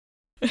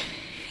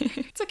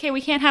It's okay.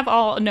 We can't have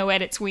all no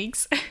edits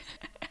weeks.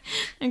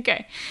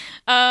 Okay.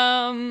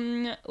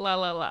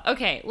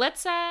 Okay,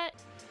 let's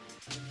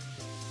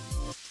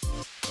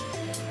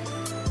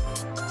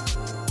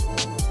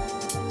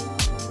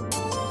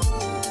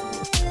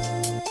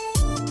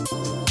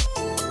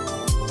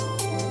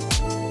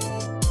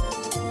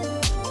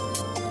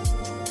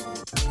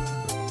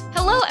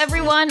Hello,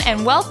 everyone,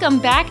 and welcome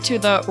back to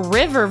the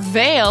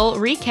Riverdale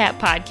Recap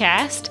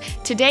Podcast.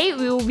 Today,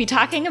 we will be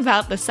talking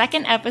about the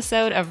second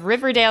episode of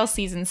Riverdale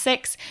Season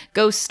 6,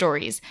 Ghost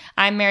Stories.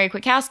 I'm Mary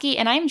Kwiatkowski,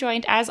 and I'm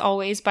joined, as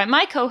always, by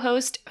my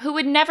co-host, who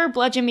would never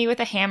bludgeon me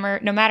with a hammer,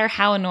 no matter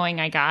how annoying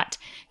I got,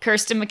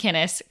 Kirsten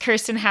McInnes.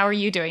 Kirsten, how are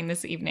you doing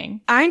this evening?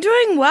 I'm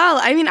doing well.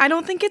 I mean, I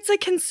don't think it's a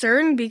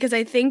concern because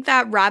I think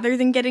that rather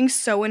than getting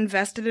so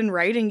invested in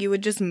writing, you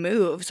would just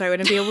move, so I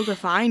wouldn't be able to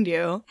find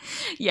you.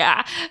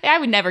 Yeah, I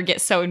would never get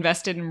so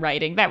invested in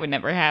writing. That would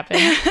never happen.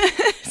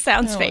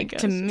 Sounds fake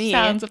to me.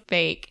 Sounds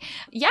fake.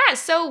 Yeah,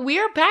 so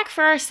we're back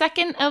for our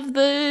second of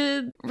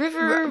the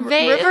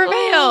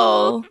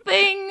Riverdale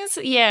things.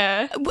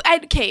 Yeah.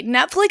 Okay,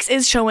 Netflix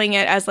is showing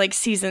it as like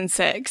season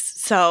 6,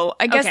 so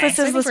I guess this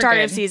is the start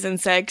of season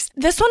 6.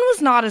 This one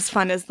was not as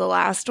fun as the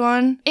last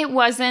one. It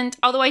wasn't,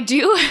 although I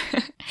do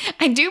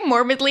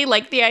morbidly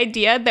like the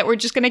idea that we're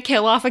just going to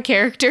kill off a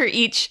character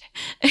each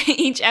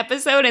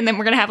episode, and then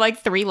we're going to have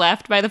like 3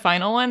 left by the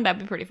final one.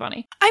 That'd be pretty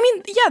funny. I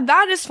mean, yeah,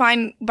 that is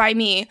fine by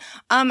me.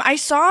 I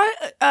saw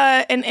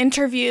an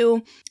interview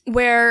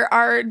where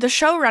the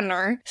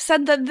showrunner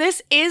said that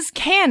this is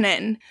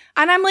canon.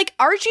 And I'm like,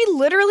 Archie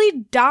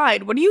literally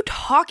died. What are you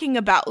talking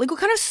about? Like, what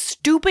kind of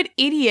stupid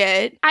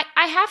idiot?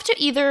 I have to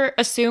either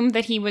assume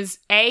that he was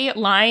A,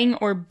 lying,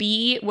 or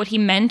B, what he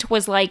meant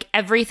was like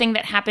everything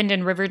that happened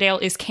in Riverdale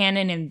is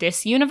canon in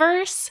this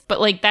universe.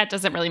 But like, that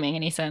doesn't really make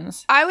any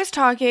sense. I was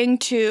talking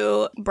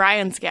to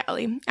Brian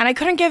Scally, and I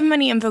couldn't give him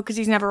any info because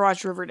he's never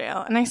watched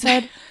Riverdale. And I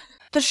said,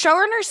 the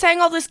showrunner's saying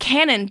all this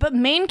canon, but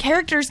main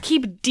characters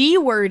keep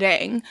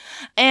D-wording.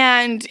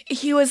 And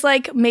he was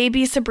like,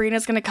 maybe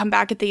Sabrina's going to come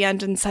back at the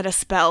end and set a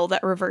spell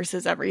that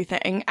reverses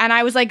everything. And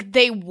I was like,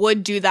 they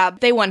would do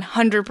that. They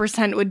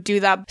 100% would do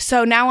that.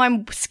 So now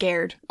I'm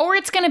scared. Or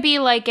it's going to be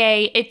like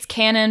it's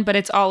canon, but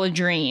it's all a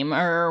dream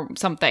or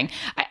something.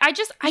 I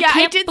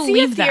can't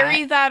believe see a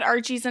theory that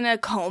Archie's in a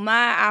coma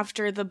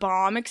after the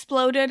bomb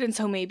exploded. And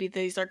so maybe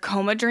these are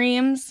coma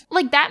dreams.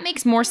 Like, that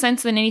makes more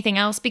sense than anything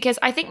else, because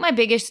I think my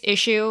biggest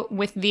issue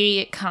with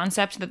the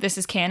concept that this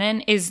is canon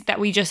is that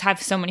we just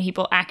have so many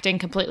people acting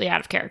completely out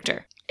of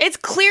character. It's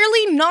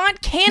clearly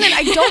not canon.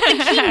 I don't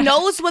think he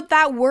knows what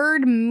that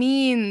word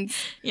means.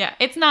 Yeah,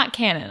 it's not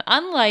canon.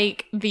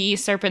 Unlike the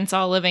serpents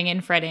all living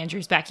in Fred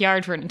Andrews'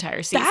 backyard for an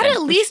entire season. That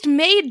at least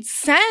made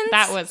sense.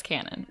 That was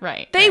canon,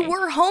 right. They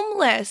were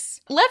homeless.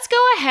 Let's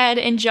go ahead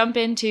and jump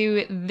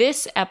into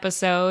this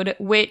episode,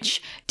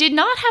 which did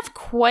not have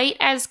quite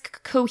as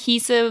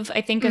cohesive,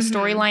 I think, a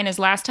storyline as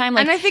last time.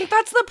 And I think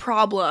that's the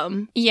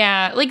problem.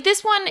 Yeah, like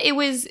this one,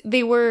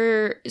 they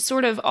were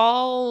sort of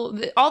all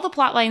the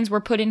plot lines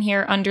were put in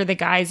here under the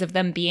guise of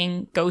them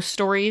being ghost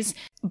stories.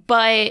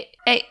 But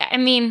I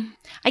mean,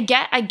 I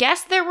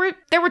guess there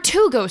were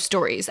 2 ghost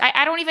stories.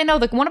 I don't even know.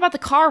 The one about the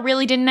car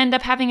really didn't end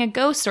up having a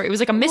ghost story. It was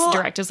like a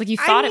misdirect. It was like you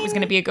thought it was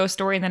going to be a ghost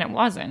story and then it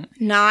wasn't.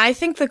 Nah, I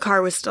think the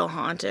car was still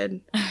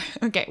haunted.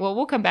 Okay, well,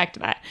 we'll come back to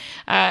that.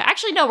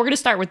 Actually, no, we're going to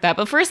start with that.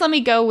 But first, let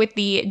me go with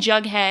the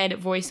Jughead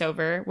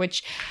voiceover,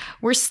 which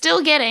we're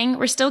still getting.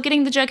 We're still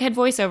getting the Jughead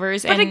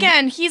voiceovers. But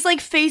again, he's like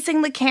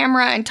facing the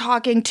camera and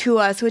talking to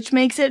us, which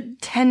makes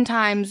it 10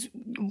 times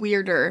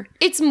weirder.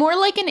 It's more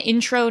like an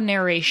intro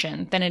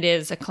narration than it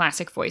is a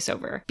classic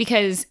voiceover,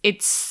 because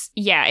it's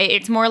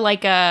more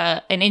like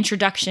an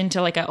introduction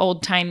to like an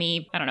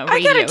old-timey, I don't know,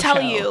 radio I gotta tell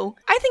show. you,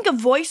 I think a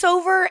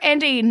voiceover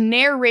and a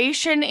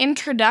narration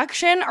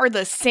introduction are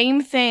the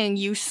same thing,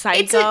 you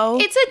psycho.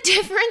 It's a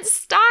different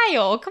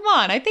style. Come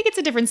on, I think it's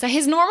a different style.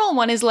 His normal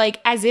one is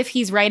like as if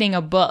he's writing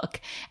a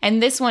book,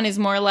 and this one is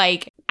more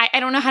like, I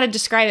don't know how to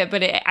describe it,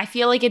 but I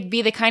feel like it'd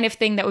be the kind of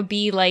thing that would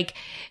be like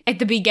at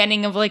the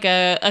beginning of like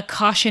a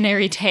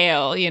cautionary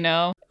tale, you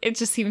know? It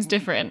just seems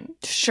different.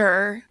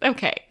 Sure.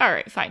 Okay. All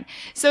right. Fine.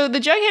 So the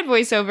Jughead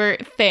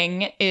voiceover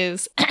thing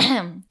is,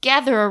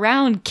 gather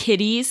around,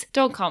 kiddies.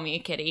 Don't call me a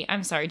kitty.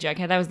 I'm sorry,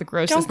 Jughead. That was the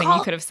grossest thing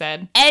you could have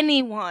said.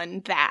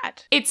 Anyone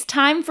that. It's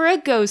time for a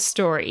ghost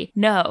story.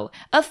 No,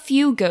 a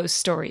few ghost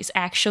stories,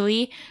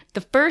 actually. The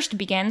first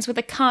begins with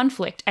a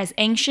conflict as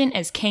ancient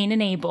as Cain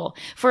and Abel.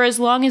 For as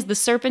long as the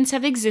serpents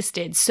have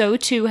existed, so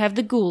too have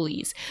the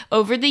ghoulies.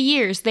 Over the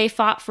years, they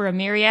fought for a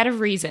myriad of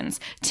reasons.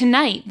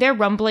 Tonight, they're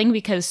rumbling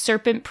because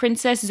serpent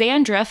Princess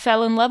Xandra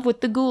fell in love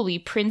with the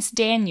ghoulie Prince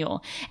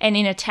Daniel. And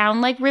in a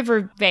town like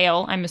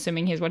Rivervale, I'm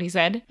assuming is what he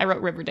said. I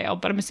wrote Riverdale,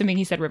 but I'm assuming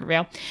he said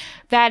Rivervale.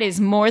 That is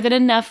more than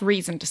enough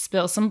reason to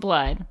spill some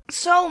blood.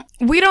 So,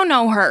 we don't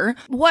know her.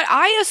 What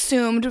I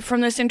assumed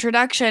from this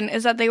introduction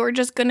is that they were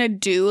just gonna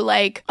do,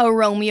 like, a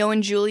Romeo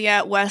and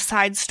Juliet West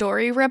Side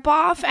Story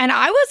ripoff, and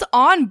I was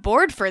on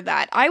board for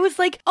that. I was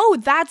like, oh,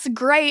 that's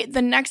great.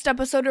 The next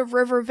episode of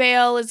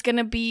Riverdale is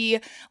gonna be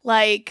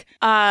like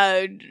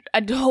a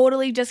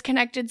totally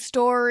disconnected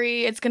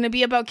story. It's gonna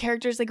be about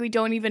characters like we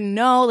don't even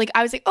know. Like,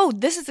 I was like, oh,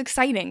 this is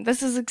exciting.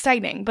 This is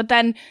exciting. But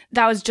then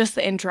that was just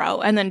the intro,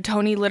 and then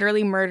Tony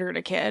literally murdered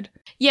a kid.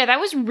 Yeah, that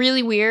was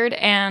really weird,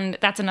 and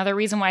that's another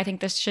reason why I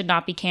think this should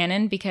not be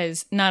canon,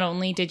 because not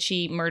only did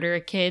she murder a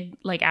kid,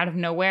 like, out of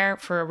nowhere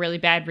for a really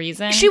bad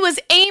reason. She was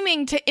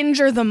aiming to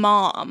injure the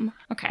mom.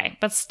 Okay,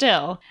 but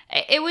still,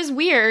 it was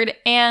weird,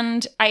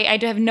 and I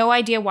have no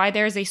idea why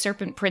there is a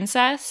serpent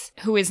princess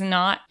who is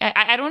not...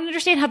 I don't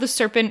understand how the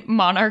serpent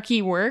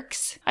monarchy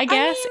works, I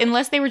guess,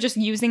 unless they were just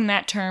using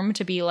that term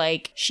to be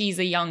like, she's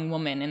a young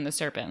woman in the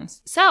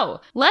serpents. So,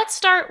 let's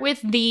start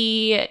with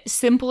the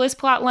simplest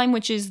plotline,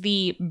 which is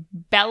the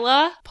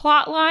Bella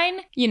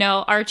plotline. You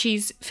know,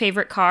 Archie's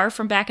favorite car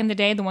from back in the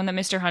day, the one that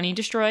Mr. Honey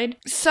destroyed.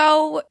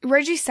 So,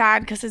 Reggie's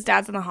sad because his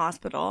dad's in the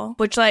hospital,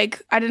 which,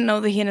 like, I didn't know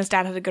that he and his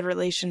dad had a good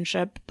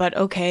relationship, but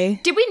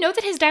okay. Did we know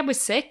that his dad was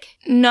sick?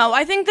 No,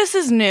 I think this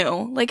is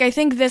new. Like, I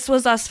think this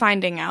was us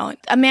finding out.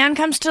 A man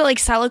comes to, like,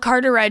 sell a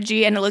car to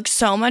Reggie, and it looks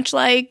so much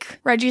like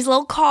Reggie's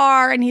little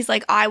car, and he's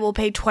like, I will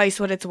pay twice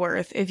what it's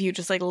worth if you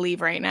just, like,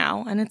 leave right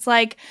now. And it's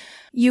like...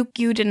 You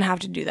didn't have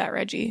to do that,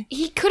 Reggie.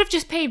 He could have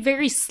just paid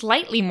very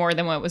slightly more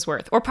than what it was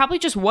worth, or probably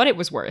just what it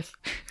was worth.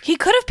 He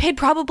could have paid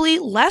probably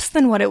less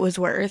than what it was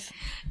worth.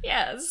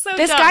 Yeah, so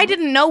this dumb. guy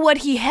didn't know what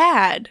he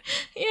had.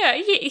 Yeah,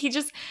 he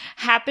just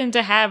happened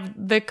to have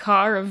the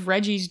car of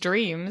Reggie's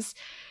dreams.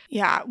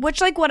 Yeah,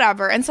 which, like,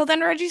 whatever. And so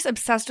then Reggie's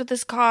obsessed with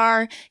this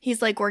car.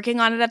 He's, like, working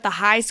on it at the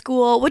high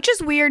school, which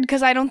is weird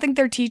because I don't think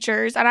they're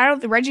teachers.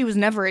 And Reggie was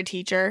never a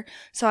teacher,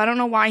 so I don't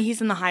know why he's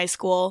in the high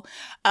school.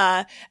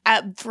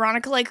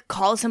 Veronica, like,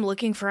 calls him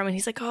looking for him, and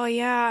he's like, oh,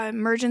 yeah,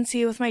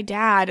 emergency with my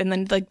dad. And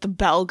then, like, the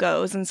bell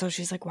goes, and so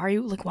she's like, why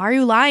are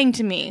you lying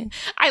to me?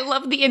 I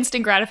love the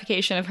instant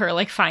gratification of her,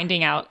 like,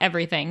 finding out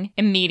everything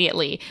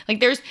immediately.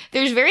 Like, there's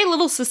very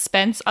little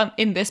suspense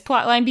in this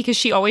plotline because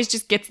she always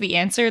just gets the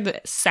answer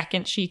the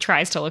second she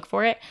tries to look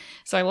for it.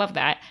 So I love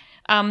that.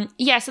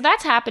 Yeah, so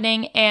that's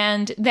happening.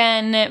 And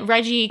then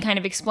Reggie kind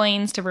of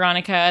explains to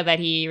Veronica that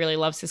he really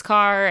loves his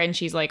car. And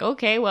she's like,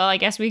 okay, well, I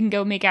guess we can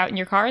go make out in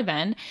your car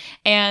then.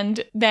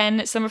 And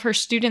then some of her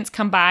students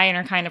come by and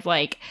are kind of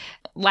like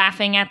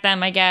laughing at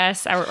them, I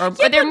guess.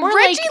 But they're more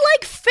Reggie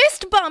like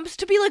fist bumps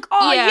to be like,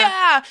 oh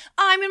yeah,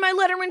 I'm in my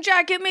Letterman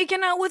jacket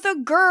making out with a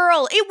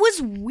girl. It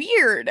was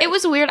weird. It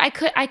was weird. I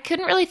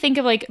couldn't really think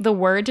of like the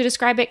word to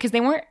describe it because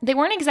they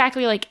weren't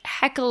exactly like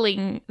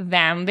heckling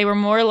them. They were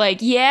more like,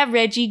 yeah,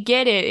 Reggie,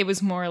 get it. It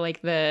was more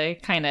like the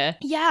kind of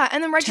yeah.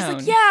 And then Reggie's tone.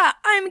 like, yeah,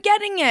 I'm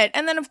getting it.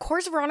 And then of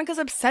course Veronica's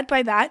upset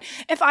by that.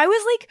 If I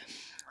was like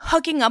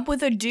hooking up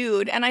with a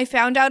dude and I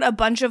found out a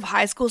bunch of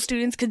high school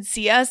students could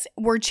see us,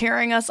 were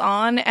cheering us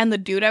on, and the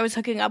dude I was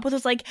hooking up with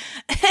was like,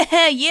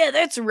 yeah,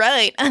 that's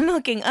right, I'm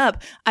hooking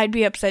up, I'd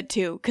be upset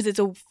too because it's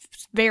a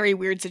very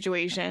weird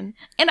situation.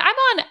 And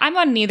I'm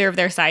on neither of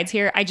their sides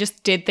here. I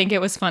just did think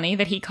it was funny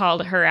that he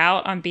called her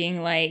out on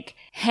being like,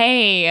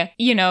 hey,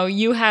 you know,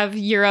 you have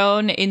your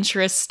own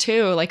interests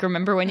too. Like,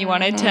 remember when you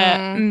wanted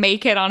to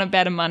make it on a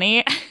bet of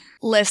money?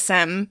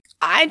 Listen,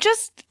 I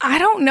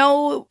don't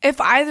know if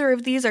either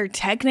of these are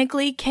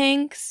technically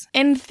kinks.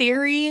 In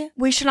theory,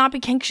 we should not be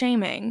kink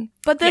shaming.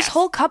 But this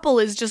whole couple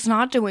is just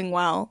not doing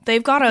well.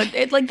 They've got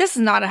this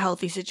is not a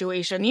healthy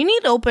situation. You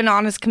need open,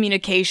 honest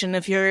communication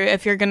if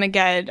you're gonna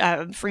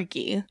get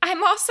freaky.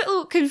 I'm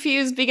also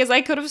confused because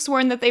I could have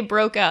sworn that they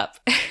broke up,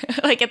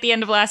 like at the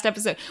end of last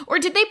episode. Or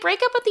did they break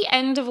up at the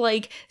end of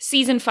like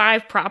season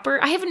 5 proper?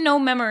 I have no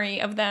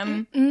memory of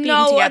them being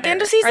together. At the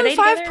end of season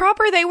 5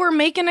 proper, they were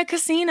making a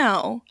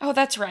casino. Oh,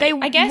 that's right. They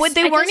weren't even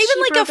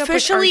like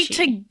officially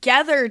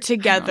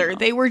together.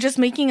 They were just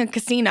making a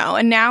casino,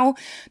 and now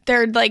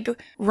they're like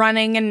running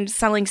and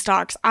selling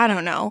stocks. I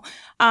don't know.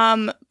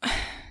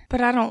 But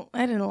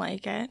I didn't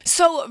like it.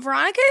 So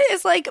Veronica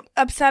is like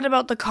upset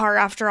about the car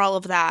after all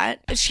of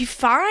that. She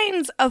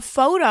finds a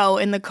photo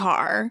in the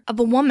car of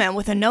a woman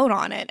with a note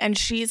on it. And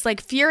she's like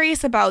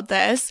furious about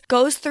this,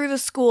 goes through the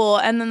school.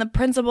 And then the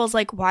principal's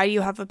like, why do you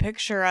have a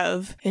picture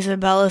of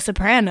Isabella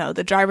Soprano,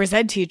 the driver's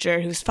ed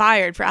teacher who's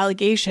fired for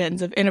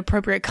allegations of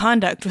inappropriate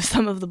conduct with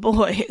some of the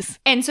boys?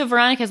 And so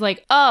Veronica's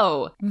like,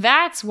 oh,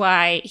 that's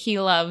why he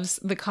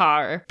loves the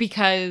car,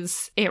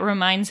 because it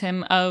reminds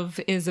him of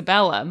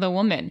Isabella, the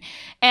woman.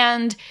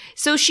 And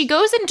so she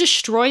goes and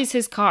destroys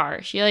his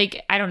car. She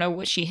like, I don't know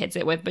what she hits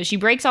it with, but she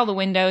breaks all the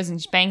windows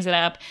and she bangs it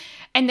up.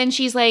 And then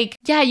she's like,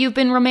 yeah, you've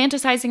been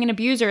romanticizing an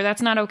abuser.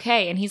 That's not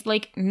okay. And he's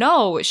like,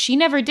 no, she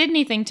never did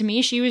anything to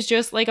me. She was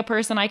just like a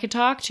person I could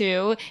talk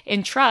to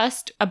and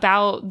trust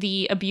about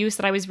the abuse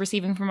that I was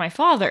receiving from my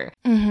father.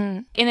 Mm-hmm.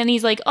 And then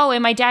he's like, oh,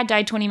 and my dad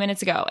died 20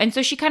 minutes ago. And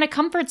so she kind of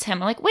comforts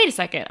him. I'm like, wait a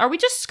second. Are we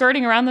just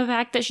skirting around the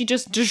fact that she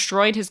just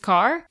destroyed his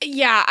car?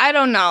 Yeah, I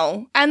don't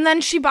know. And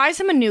then she buys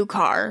him a new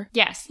car.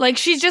 Yes. Like,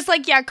 she's just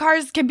like, yeah,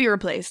 cars can be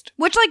replaced.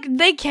 Which, like,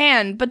 they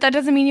can, but that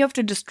doesn't mean you have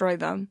to destroy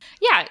them.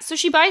 Yeah, so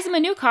she buys him a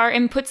new car, and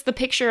and puts the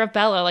picture of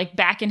Bella like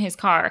back in his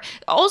car.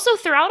 Also,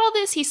 throughout all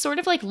this, he's sort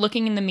of like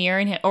looking in the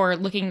mirror or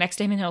looking next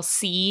to him, and he'll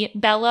see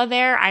Bella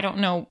there. I don't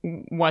know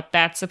what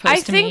that's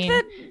supposed to mean. I think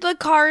that the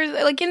car,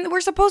 like,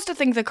 we're supposed to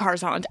think the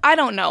car's haunted. I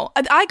don't know.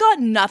 I got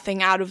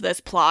nothing out of this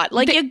plot.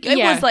 Like, it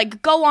was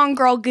like, go on,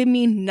 girl, give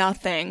me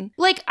nothing.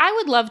 Like, I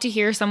would love to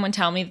hear someone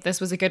tell me that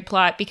this was a good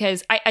plot,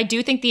 because I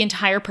do think the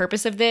entire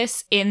purpose of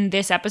this in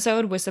this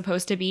episode was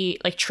supposed to be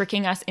like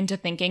tricking us into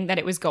thinking that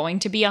it was going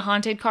to be a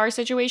haunted car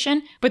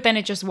situation, but then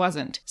it just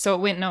wasn't. So it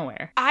went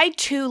nowhere. I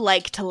too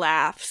like to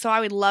laugh, so I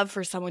would love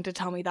for someone to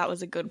tell me that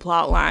was a good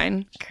plot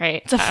line.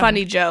 Great. It's a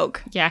funny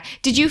joke. Yeah.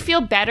 Did you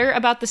feel better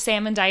about the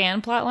Sam and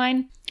Diane plot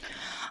line?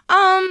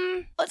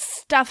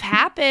 Stuff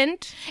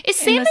happened. Is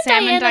Sam and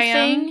Diane a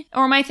thing?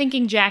 Or am I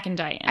thinking Jack and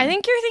Diane? I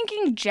think you're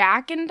thinking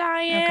Jack and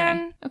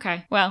Diane.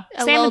 Okay. Well,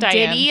 a Sam and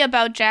Diane. ditty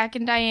about Jack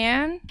and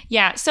Diane.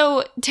 Yeah.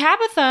 So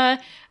Tabitha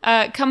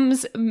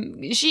comes.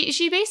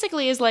 She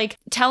basically is like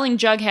telling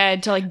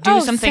Jughead to like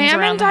do some things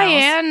around the house.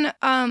 Sam and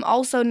Diane,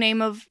 also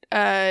name of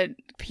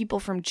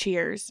people from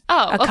Cheers.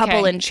 Oh, okay. A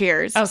couple in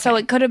Cheers. Okay. So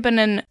it could have been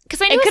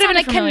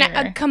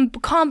a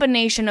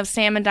combination of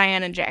Sam and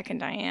Diane and Jack and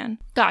Diane.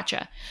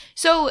 Gotcha.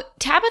 So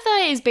Tabitha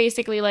is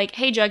basically like,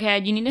 hey,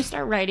 Jughead, you need to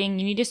start writing.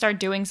 You need to start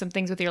doing some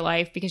things with your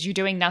life, because you're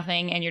doing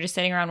nothing and you're just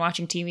sitting around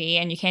watching TV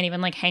and you can't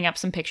even like hang up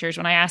some pictures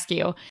when I ask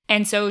you.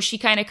 And so she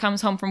kind of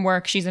comes home from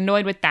work. She's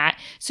annoyed with that.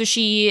 So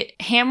she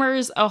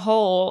hammers a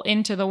hole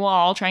into the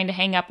wall trying to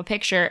hang up a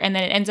picture, and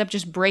then it ends up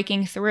just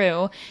breaking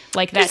through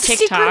like that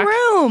TikTok. Secret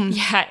room.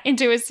 Yeah,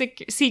 into a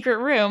secret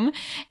room.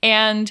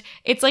 And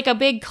it's like a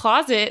big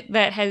closet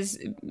that has,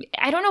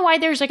 I don't know why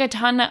there's like a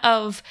ton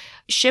of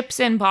ships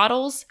and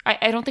bottles.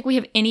 I don't think we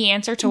have any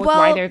answer to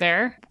why they're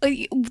there.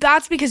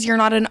 That's because you're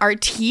not an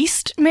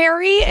artiste,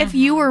 Mary. If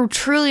you were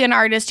truly an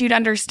artist, you'd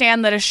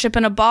understand that a ship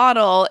and a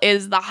bottle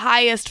is the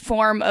highest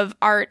form of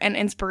art and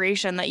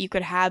inspiration that you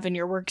could have in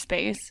your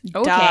workspace.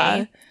 Okay.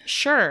 Duh.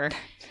 Sure.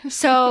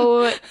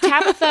 So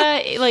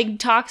Tabitha like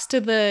talks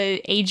to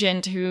the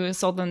agent who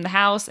sold them the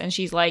house, and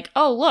she's like,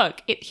 oh,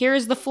 look,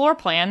 here's the floor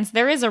plans.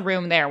 There is a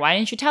room there. Why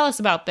didn't you tell us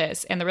about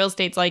this? And the real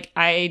estate's like,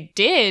 I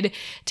did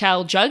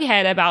tell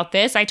Jughead about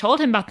this. I told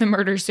him about the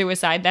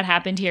murder-suicide that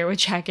happened here with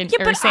Jack and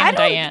Sam and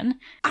Diane.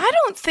 I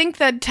don't think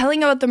that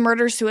telling about the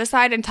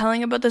murder-suicide and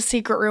telling about the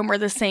secret room are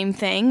the same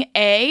thing.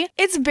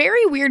 It's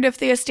very weird if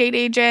the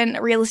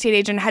real estate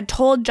agent had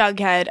told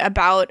Jughead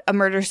about a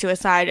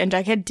murder-suicide and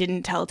Jughead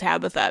didn't tell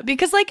Tabitha,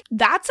 because like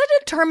that's a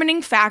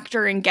determining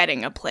factor in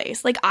getting a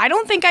place. Like, I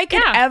don't think I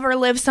could ever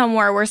live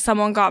somewhere where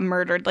someone got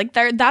murdered. Like,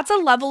 that's a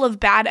level of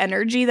bad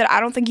energy that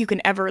I don't think you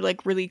can ever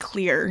like really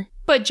clear.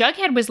 But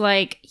Jughead was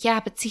like,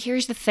 yeah, but see,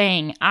 here's the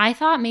thing. I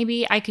thought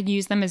maybe I could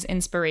use them as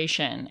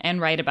inspiration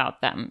and write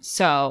about them.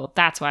 So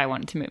that's why I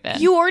wanted to move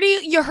in.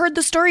 You heard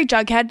the story,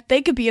 Jughead.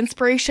 They could be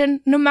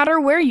inspiration no matter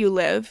where you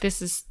live.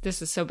 This is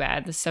so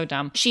bad. This is so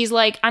dumb. She's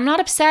like, I'm not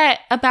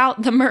upset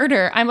about the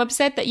murder. I'm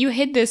upset that you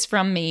hid this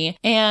from me.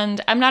 And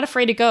I'm not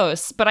afraid of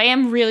ghosts, but I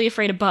am really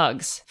afraid of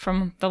bugs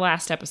from the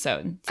last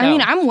episode. So, I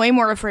mean, I'm way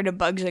more afraid of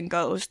bugs than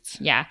ghosts.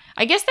 Yeah.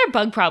 I guess their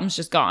bug problem's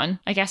just gone.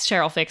 I guess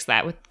Cheryl fixed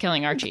that with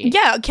killing Archie.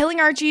 Yeah,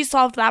 killing Archie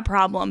solved that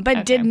problem,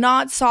 but did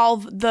not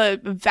solve the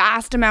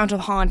vast amount of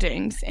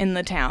hauntings in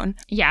the town.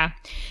 Yeah.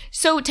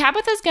 So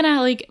Tabitha's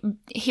gonna like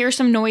hear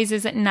some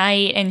noises at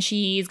night, and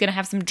she's gonna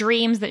have some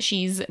dreams that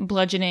she's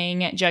bludgeoning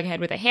Jughead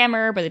with a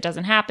hammer, but it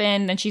doesn't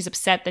happen. Then she's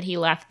upset that he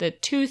left the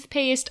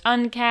toothpaste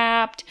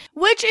uncapped.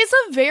 Which is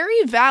a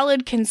very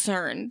valid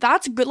concern.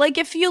 That's good. Like,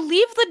 if you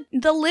leave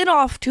the lid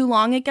off too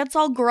long, it gets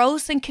all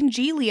gross and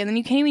congealy, and then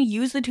you can't even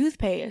use the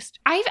toothpaste.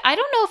 I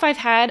don't know if I've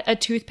had a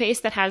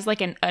toothpaste that has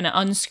like an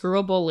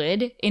unscrewable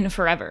lid in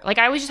forever. Like,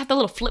 I always just have the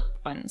little flip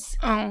ones.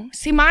 Oh,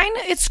 see, mine,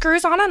 it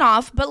screws on and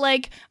off, but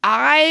like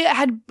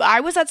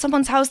I was at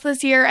someone's house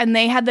this year and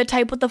they had the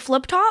type with the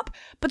flip top,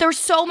 but there was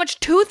so much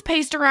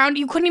toothpaste around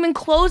you couldn't even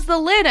close the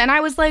lid, and I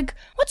was like,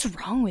 what's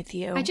wrong with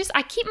you?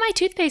 I keep my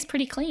toothpaste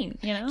pretty clean,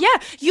 you know?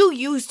 Yeah,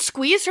 you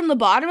squeeze from the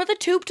bottom of the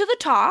tube to the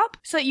top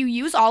so that you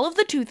use all of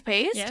the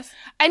toothpaste. Yes.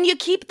 And you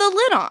keep the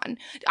lid on.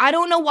 I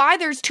don't know why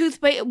there's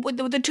toothpaste.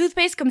 The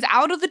toothpaste comes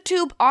out of the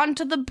tube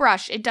onto the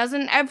brush. It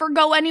doesn't ever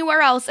go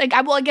anywhere else. Like,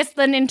 I guess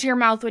then into your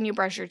mouth when you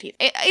brush your teeth.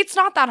 It's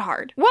not that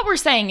hard. What we're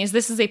saying is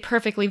this is a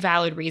perfectly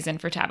valid reason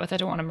for Tabitha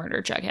to want to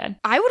murder Jughead.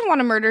 I would want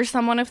to murder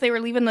someone if they were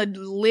leaving the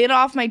lid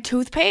off my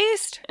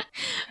toothpaste.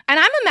 And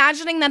I'm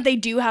imagining that they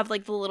do have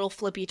like the little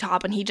flippy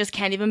top and he just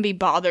can't even be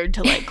bothered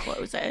to like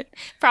close it.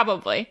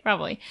 Probably.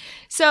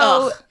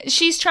 So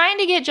she's trying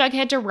to get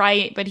Jughead to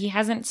write, but he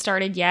hasn't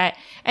started yet.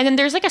 And then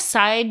there's like a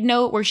side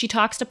note where she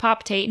talks to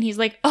Pop Tate and he's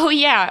like, oh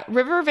yeah,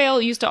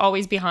 Rivervale used to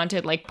always be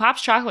haunted. Like,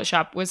 Pop's Chocolate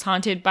Shop was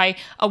haunted by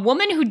a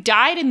woman who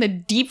died in the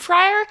deep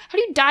fryer. How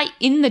do you die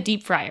in the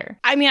deep fryer?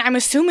 I mean, I'm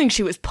assuming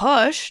she was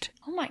pushed.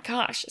 Oh Oh my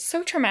gosh,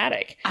 so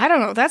traumatic. I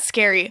don't know. That's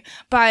scary.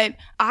 But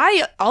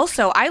I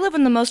live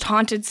in the most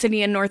haunted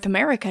city in North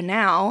America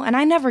now, and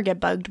I never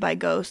get bugged by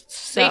ghosts.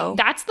 So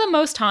That's the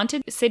most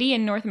haunted city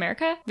in North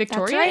America?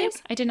 Victoria That's right.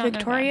 is? I did not know that.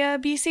 Victoria,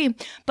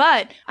 BC.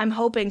 But I'm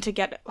hoping to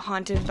get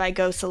haunted by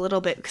ghosts a little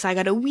bit because I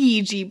got a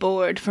Ouija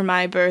board for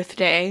my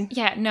birthday.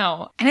 Yeah,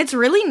 no. And it's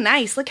really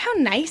nice. Look how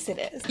nice it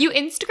is. You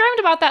Instagrammed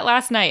about that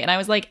last night, and I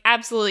was like,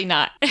 absolutely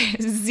not.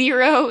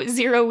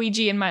 Zero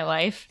Ouija in my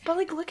life. But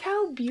like, look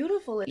how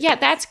beautiful it is. Yeah,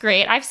 that's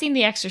great. I've seen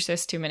The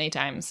Exorcist too many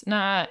times.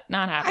 Not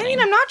happening. I mean,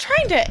 I'm not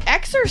trying to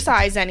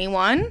exercise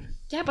anyone.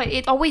 Yeah, but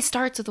it always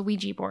starts with a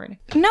Ouija board.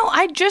 No,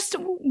 I just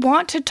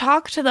want to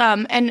talk to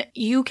them, and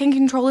you can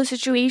control the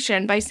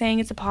situation by saying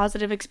it's a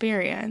positive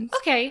experience.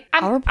 Okay,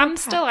 I'm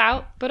still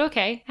out, but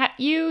okay.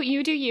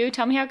 You do you.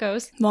 Tell me how it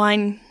goes. Well, I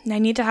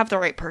need to have the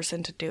right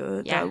person to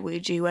do Yeah. the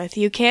Ouija with.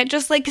 You can't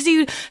just like,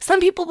 some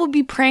people will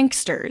be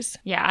pranksters.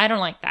 Yeah, I don't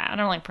like that. I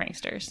don't like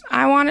pranksters.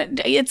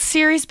 It's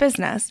serious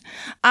business.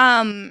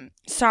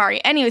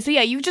 Sorry. Anyway, so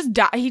yeah, you just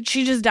died.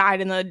 She just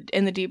died in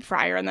the deep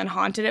fryer and then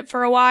haunted it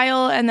for a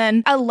while, and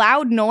then a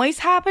loud noise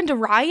happened, a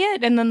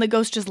riot, and then the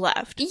ghost just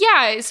left.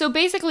 Yeah, so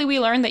basically we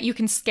learned that you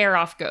can scare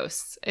off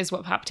ghosts, is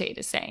what Pop Tate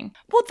is saying.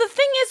 Well, the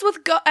thing is with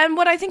and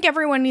what I think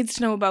everyone needs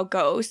to know about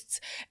ghosts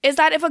is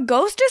that if a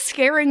ghost is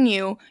scaring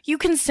you, you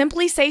can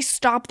simply say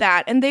stop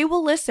that, and they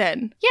will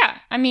listen. Yeah,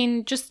 I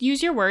mean, just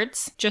use your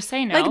words. Just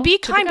say no. Like, be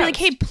to the kind. Be like,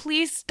 ghost. hey,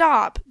 please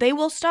stop. They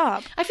will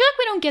stop. I feel like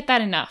we don't get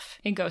that enough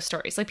in ghost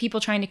stories. Like people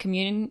trying to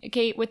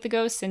communicate with the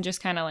ghosts and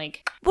just kind of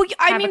like. Well,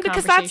 I have mean, a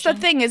because that's the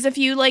conversation. thing is if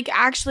you like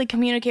actually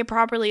communicate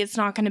properly, it's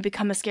not going to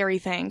become a scary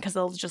thing because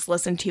they'll just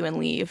listen to you and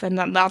leave. And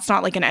that's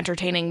not like an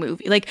entertaining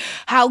movie. Like,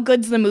 how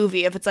good's the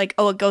movie if it's like,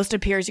 oh, a ghost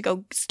appears, you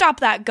go, stop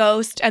that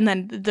ghost, and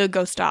then the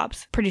ghost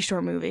stops. Pretty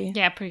short movie.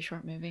 Yeah, pretty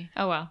short movie.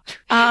 Oh,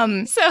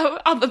 well. So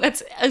although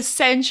that's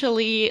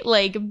essentially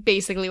like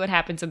basically what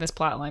happens in this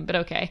plot line, but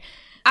okay.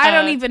 I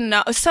don't even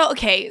know. So,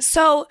 okay.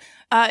 So,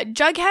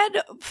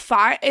 Jughead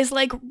is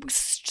like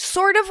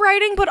sort of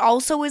writing, but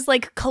also is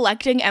like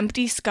collecting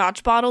empty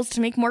scotch bottles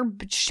to make more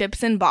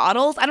ships and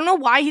bottles. I don't know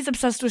why he's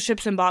obsessed with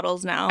ships and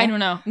bottles now. I don't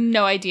know.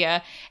 No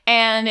idea.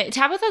 And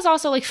Tabitha's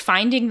also like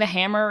finding the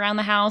hammer around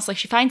the house. Like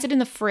she finds it in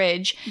the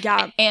fridge.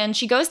 Yeah. And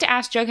she goes to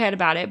ask Jughead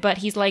about it, but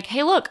he's like,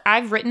 hey, look,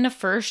 I've written a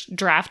first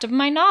draft of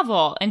my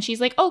novel. And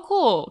she's like, oh,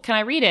 cool. Can I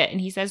read it? And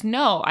he says,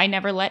 no, I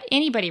never let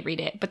anybody read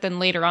it. But then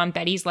later on,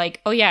 Betty's like,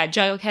 oh yeah,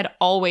 Jughead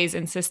always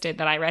insisted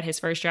that I read his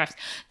first drafts.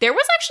 There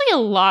was actually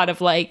a lot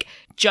of like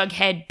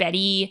Jughead,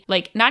 Betty,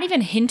 like not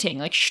even hinting,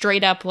 like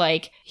straight up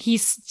like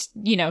he's,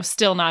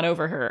 still not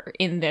over her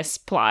in this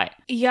plot.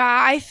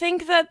 Yeah, I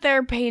think that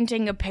they're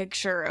painting a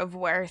picture of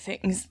where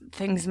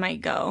things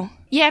might go.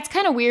 Yeah, it's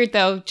kind of weird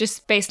though,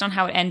 just based on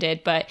how it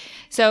ended. But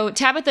so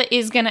Tabitha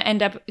is going to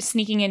end up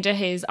sneaking into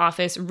his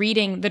office,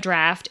 reading the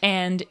draft,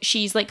 and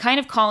she's like kind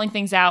of calling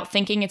things out,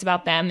 thinking it's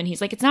about them. And he's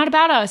like, it's not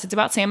about us, it's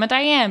about Sam and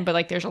Diane. But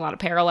like there's a lot of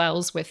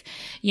parallels with,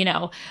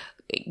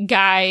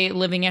 guy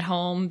living at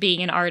home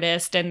being an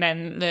artist and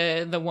then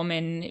the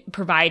woman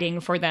providing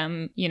for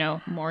them,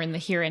 more in the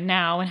here and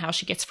now and how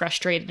she gets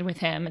frustrated with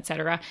him,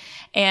 etc.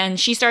 And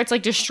she starts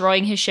like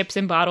destroying his ships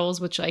and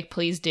bottles, which like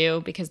please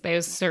do because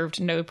those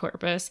served no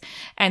purpose.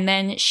 And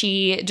then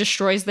she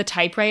destroys the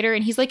typewriter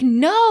and he's like,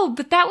 no,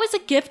 but that was a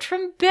gift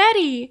from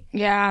Betty.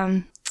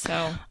 Yeah.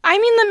 So I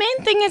mean, the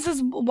main thing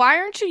is why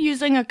aren't you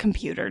using a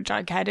computer,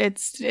 Jughead?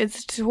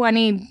 It's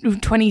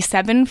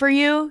 2027 for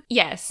you.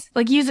 yes.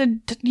 Like use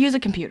a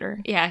computer.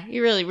 Yeah,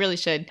 you really, really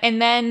should.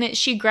 And then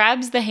she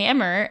grabs the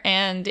hammer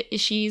and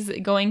she's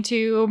going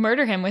to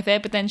murder him with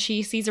it, but then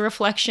she sees a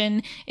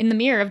reflection in the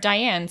mirror of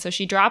Diane, so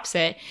she drops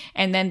it,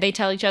 and then they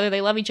tell each other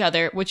they love each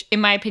other, which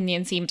in my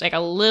opinion seems like a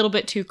little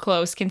bit too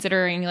close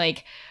considering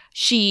like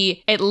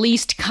she at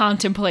least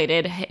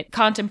contemplated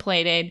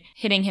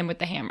hitting him with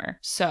the hammer.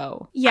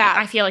 So yeah,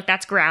 I feel like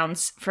that's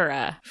grounds for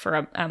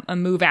a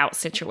move out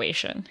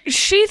situation.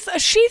 She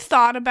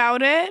thought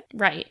about it,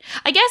 right?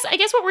 I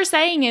guess what we're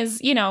saying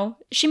is,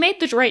 she made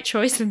the right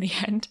choice in the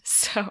end.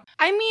 So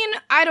I mean,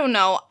 I don't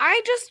know.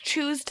 I just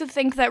choose to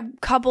think that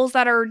couples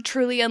that are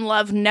truly in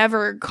love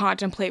never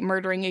contemplate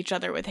murdering each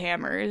other with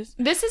hammers.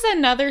 this is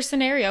another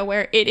scenario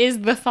where it is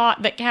the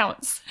thought that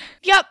counts.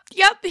 Yep.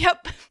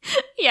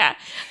 Yeah.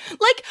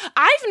 Like,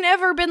 I've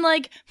never been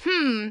like, I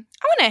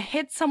want to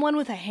hit someone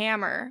with a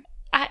hammer.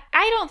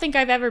 I don't think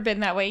I've ever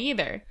been that way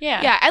either.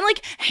 Yeah. Yeah, and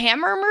like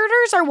hammer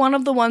murders are one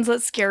of the ones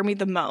that scare me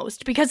the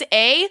most because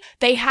A,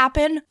 they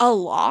happen a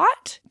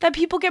lot that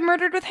people get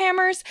murdered with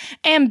hammers,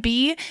 and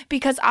B,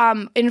 because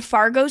in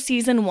Fargo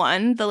season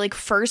 1, the like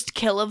first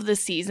kill of the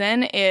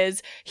season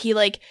is he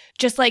like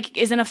just like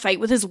is in a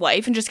fight with his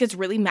wife and just gets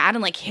really mad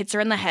and like hits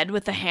her in the head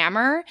with the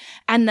hammer,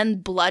 and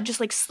then blood just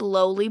like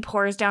slowly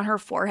pours down her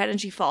forehead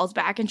and she falls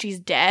back and she's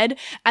dead,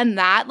 and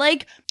that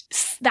like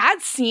that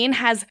scene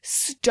has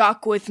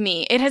stuck with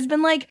me. It has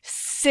been like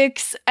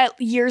 6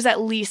 years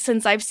at least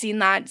since I've seen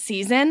that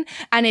season,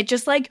 and it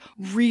just like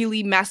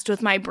really messed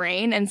with my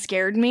brain and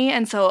scared me,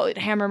 and so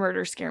hammer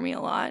murder scare me a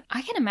lot.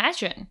 I can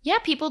imagine. Yeah,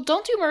 people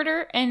don't do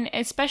murder, and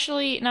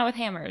especially not with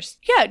hammers.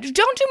 Yeah,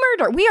 don't do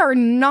murder. We are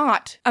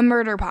not a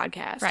murder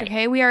podcast, Right.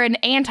 okay? We are an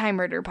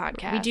anti-murder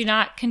podcast. We do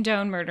not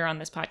condone murder on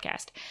this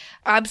podcast.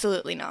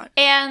 Absolutely not.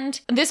 And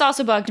this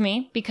also bugged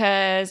me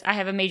because I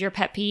have a major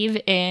pet peeve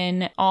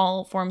in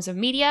all forms of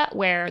media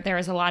where there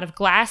is a lot of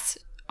glass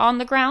on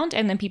the ground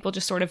and then people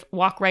just sort of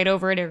walk right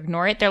over it or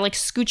ignore it. They're like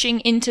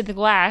scooching into the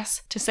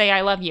glass to say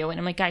I love you. And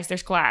I'm like, guys,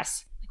 there's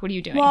glass. Like, what are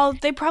you doing? Well,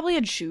 they probably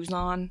had shoes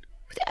on.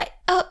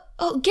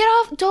 Oh, get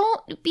off. Don't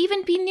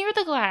even be near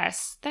the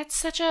glass. That's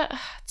such it's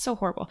so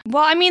horrible.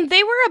 Well, I mean,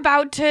 they were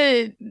about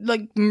to,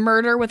 like,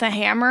 murder with a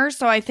hammer,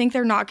 so I think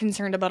they're not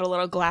concerned about a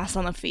little glass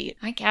on the feet.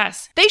 I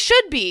guess. They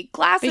should be.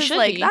 Glass is,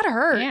 like, be. that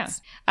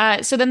hurts.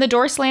 Yeah. So then the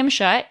door slammed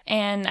shut,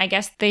 and I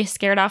guess they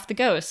scared off the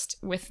ghost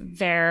with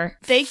their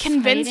They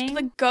convinced fighting?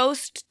 the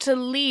ghost to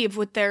leave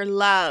with their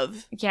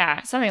love.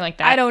 Yeah, something like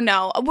that. I don't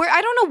know.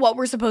 I don't know what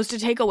we're supposed to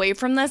take away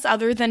from this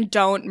other than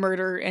don't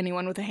murder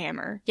anyone with a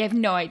hammer. Yeah, I have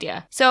no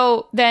idea.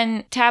 So then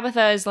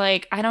Tabitha is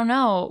like, I don't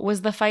know,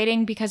 was the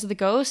fighting because of the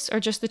ghosts or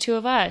just the two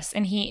of us?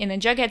 And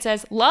then Jughead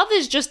says, love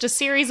is just a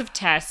series of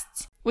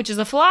tests, which is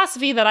a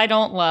philosophy that I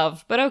don't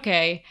love, but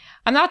okay.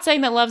 I'm not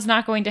saying that love's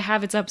not going to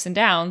have its ups and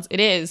downs.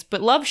 It is,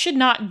 but love should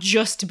not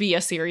just be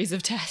a series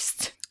of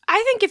tests.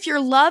 I think if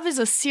your love is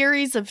a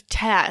series of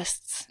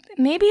tests,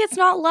 maybe it's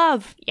not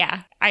love.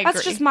 Yeah, I agree.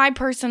 That's just my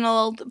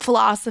personal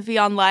philosophy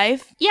on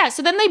life. Yeah,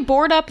 so then they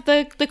board up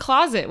the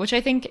closet, which I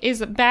think is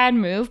a bad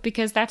move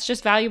because that's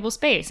just valuable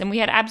space. And we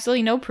had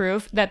absolutely no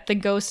proof that the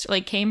ghost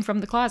like came from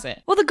the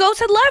closet. Well, the ghost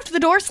had left. The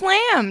door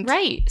slammed.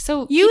 Right.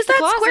 So Use keep the that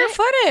closet. square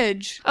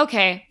footage.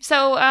 Okay,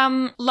 so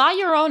La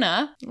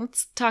Llorona,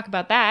 let's talk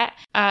about that.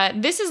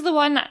 This is the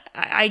one,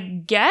 I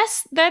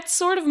guess, that's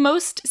sort of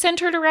most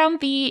centered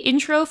around the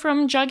intro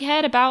from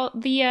Jughead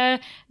about the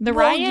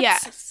riots.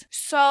 Yes.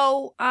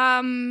 So,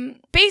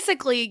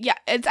 basically, yeah,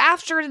 it's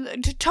after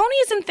Tony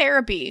is in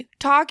therapy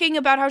talking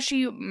about how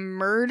she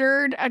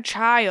murdered a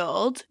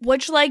child,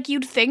 which, like,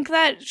 you'd think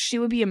that she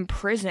would be in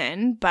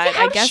prison, but Yeah,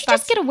 how I does guess she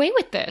that's just get away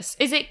with this?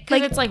 Is it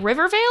because Like- it's like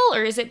Rivervale,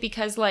 or is it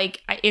because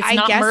like it's I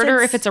not guess murder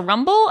it's- if it's a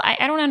rumble?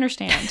 I don't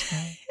understand.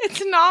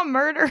 it's not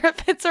murder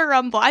if it's a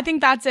rumble. I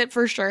think that's it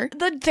for sure.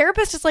 The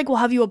therapist is like, well,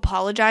 have you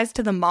apologized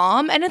to the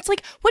mom? And it's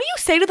like, what do you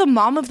say to the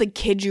mom of the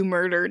kid you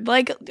murdered?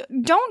 Like,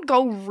 don't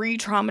go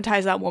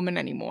re-traumatize that woman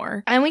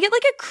anymore. And we get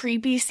like a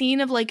creepy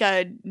scene of like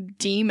a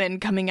demon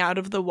coming out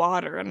of the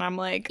water. And I'm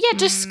like, Yeah,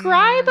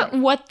 describe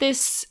what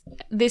this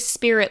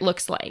spirit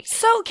looks like.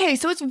 So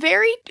it's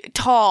very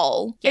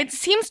tall. Yeah. It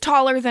seems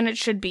taller than it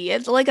should be.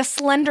 It's like a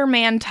Slender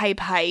Man type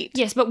height.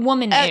 Yes, but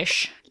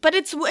womanish. But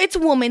it's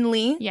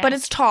womanly, Yes. but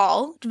it's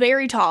tall,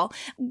 very tall.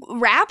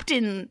 Wrapped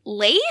in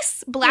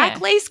lace? Black Yeah.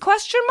 lace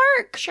question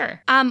mark?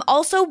 Sure.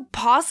 Also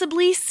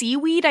possibly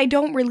seaweed, I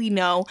don't really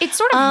know. It's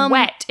sort of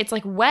wet. It's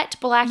like wet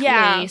black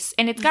yeah, lace,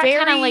 and it's got very-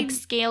 kind of like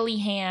scaly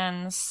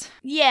hands.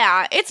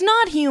 Yeah, it's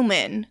not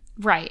human.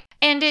 Right.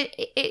 And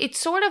it's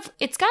sort of,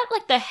 it's got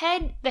like the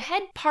head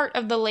part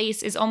of the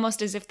lace is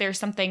almost as if there's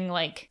something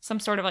like some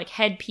sort of like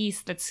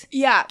headpiece that's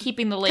Yeah.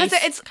 keeping the 'Cause lace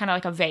it's- kind of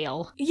like a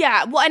veil.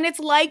 Yeah, well, and it's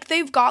like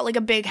they've got like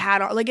a big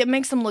hat on. Like it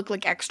makes them look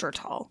like extra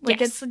tall. Like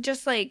Yes. it's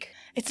just like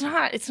it's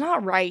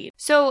not right.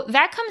 So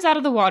that comes out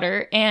of the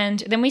water,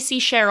 and then we see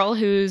Cheryl,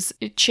 who's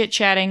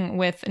chit-chatting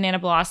with Nana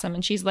Blossom,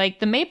 and she's like,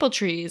 the maple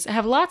trees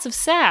have lots of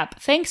sap,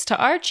 thanks to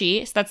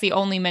Archie. So that's the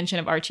only mention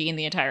of Archie in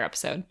the entire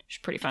episode. Which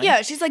is pretty funny.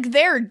 Yeah, she's like,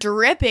 they're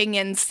dripping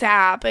in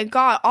sap. It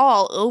got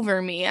all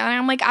over me. And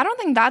I'm like, I don't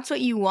think that's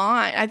what you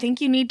want. I think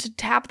you need to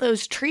tap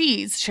those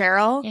trees,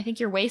 Cheryl. I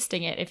think you're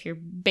wasting it if you're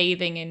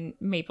bathing in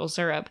maple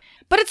syrup.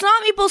 But it's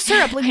not maple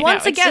syrup. Like, I know,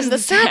 once it's again, just the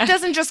syrup sap.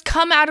 doesn't just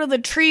come out of the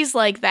trees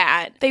like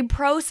that. They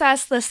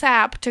process the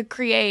sap to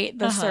create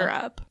the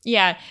syrup.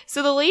 Yeah,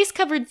 so the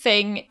lace-covered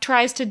thing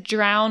tries to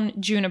drown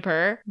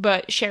Juniper,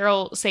 but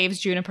Cheryl saves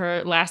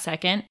Juniper last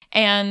second.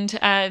 And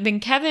then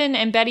Kevin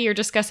and Betty are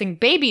discussing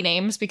baby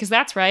names, because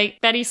that's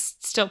right, Betty's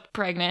still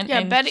pregnant. Yeah,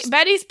 and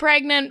Betty's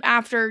pregnant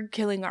after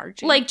killing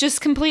Archie. like just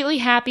completely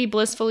happy,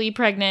 blissfully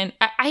pregnant.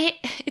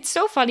 It's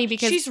so funny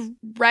because she's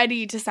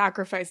ready to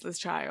sacrifice this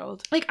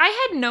child. like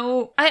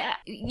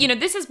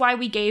this is why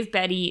we gave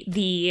Betty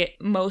the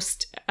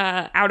most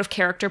out of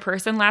character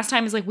person last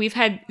time. Is like we've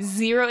had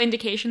zero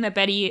indication that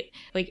Betty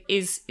like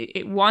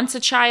wants a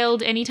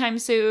child anytime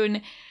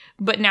soon.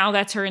 But now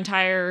that's her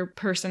entire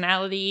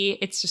personality.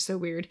 It's just so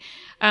weird.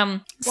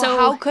 So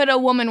how could a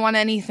woman want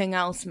anything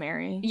else,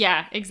 Mary?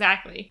 yeah,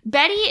 exactly.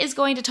 Betty is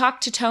going to talk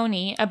to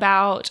Tony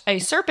about a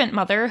serpent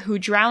mother who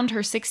drowned her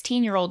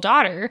 16-year-old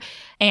daughter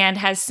and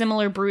has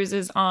similar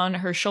bruises on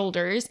her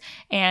shoulders.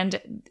 And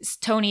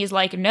Tony is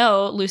like,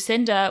 no,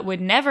 Lucinda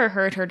would never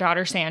hurt her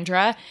daughter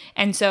Sandra.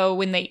 And so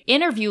when they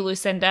interview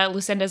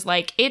Lucinda's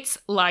like, it's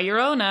La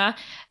Llorona,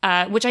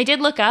 which I did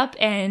look up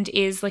and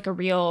is like a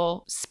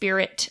real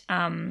spirit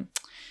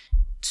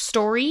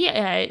story,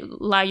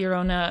 La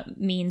Llorona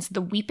means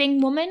the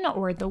weeping woman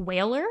or the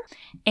wailer,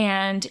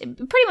 and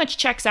it pretty much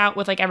checks out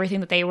with like everything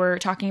that they were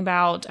talking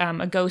about.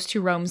 A ghost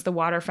who roams the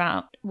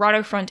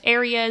waterfront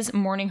areas,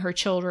 mourning her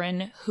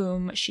children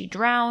whom she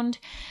drowned.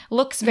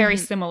 Looks very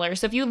similar.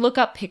 So if you look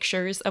up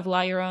pictures of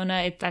La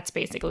Llorona, that's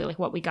basically like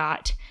what we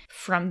got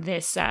from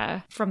this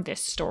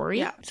story.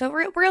 Yeah. So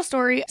real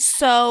story.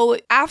 So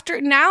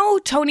now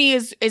Tony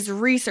is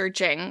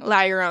researching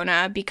La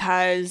Llorona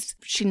because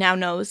she now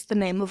knows the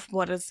name of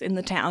what is in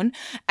the town.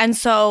 And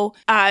so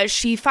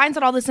she finds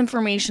out all this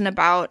information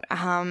about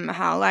how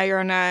La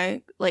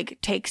Llorona like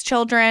takes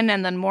children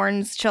and then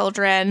mourns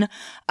children.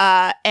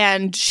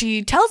 And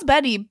she tells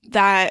Betty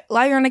that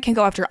La Llorona can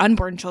go after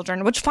unborn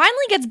children, which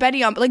finally gets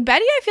Betty on. Like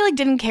Betty, I feel like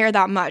didn't care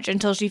that much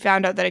until she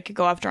found out that it could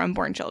go after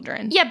unborn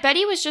children. Yeah,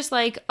 Betty was just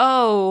like,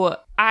 oh,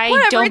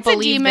 I don't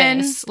believe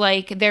this.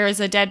 Like, there is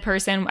a dead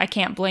person. I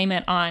can't blame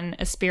it on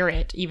a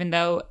spirit, even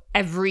though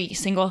every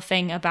single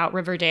thing about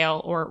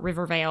Riverdale or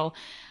Rivervale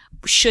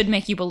should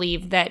make you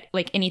believe that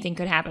like anything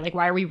could happen. Like,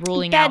 why are we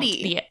ruling out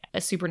the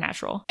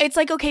supernatural? It's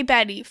like, okay,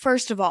 Betty,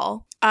 first of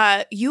all,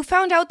 you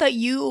found out that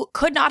you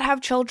could not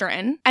have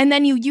children, and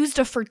then you used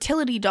a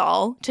fertility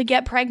doll to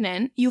get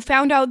pregnant. You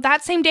found out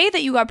that same day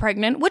that you got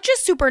pregnant, which is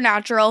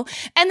supernatural,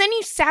 and then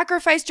you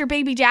sacrificed your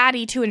baby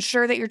daddy to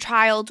ensure that your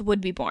child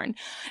would be born.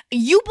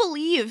 You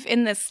believe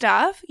in this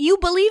stuff. You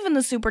believe in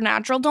the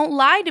supernatural. Don't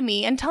lie to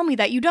me and tell me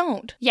that you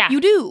don't. Yeah. You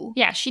do.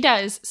 Yeah, she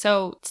does.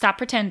 So stop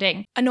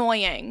pretending.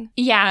 Annoying.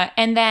 Yeah,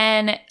 and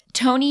then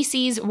Tony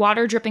sees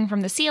water dripping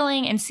from the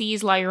ceiling and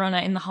sees La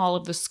Llorona in the hall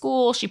of the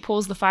school. She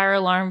pulls the fire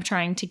alarm,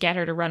 trying to get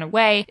her to run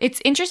away.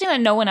 It's interesting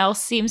that no one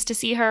else seems to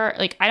see her.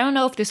 Like, I don't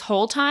know if this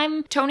whole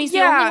time Tony's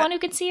the only one who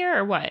can see her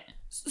or what.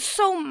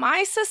 So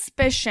my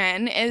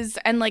suspicion is,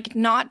 and like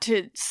not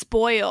to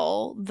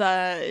spoil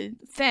the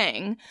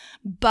thing,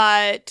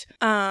 but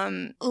La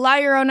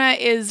Llorona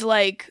is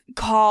like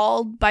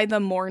called by the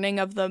mourning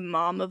of the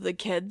mom of the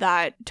kid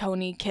that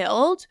Tony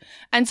killed.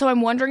 And so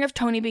I'm wondering if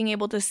Tony being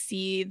able to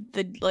see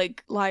the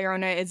like La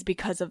Llorona is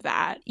because of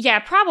that. Yeah,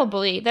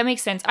 probably. That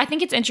makes sense. I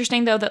think it's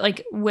interesting though that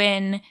like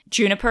when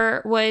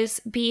Juniper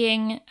was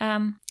being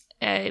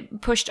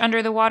pushed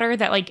under the water,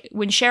 that like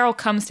when Cheryl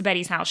comes to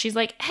Betty's house, she's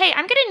like, hey,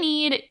 I'm gonna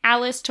need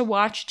Alice to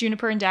watch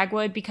Juniper and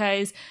Dagwood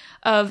because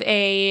of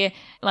a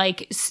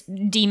like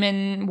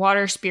demon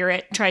water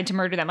spirit tried to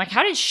murder them. Like,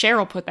 how did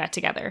Cheryl put that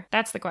together?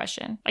 That's the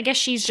question. I guess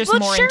she's just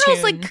more in tune.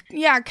 Cheryl's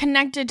like,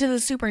 connected to the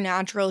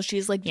supernatural.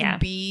 She's like the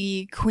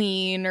bee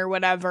queen or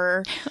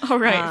whatever. Oh,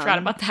 right. Forgot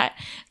about that.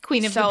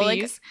 Queen of the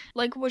bees.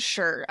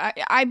 Sure.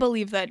 I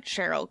believe that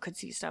Cheryl could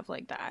see stuff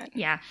like that.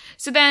 Yeah.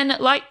 So then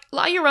La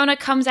Llorona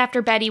comes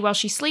after Betty while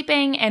she's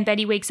sleeping, and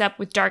Betty wakes up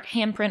with dark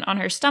handprint on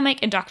her stomach,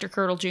 and Dr.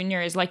 Curdle Jr.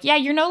 is like, yeah,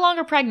 you're no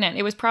longer pregnant.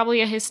 It was probably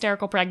a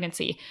hysterical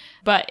pregnancy.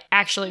 But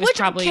actually, it was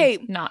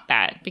probably not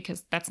that,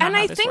 because that's not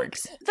how this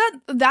works.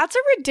 That's a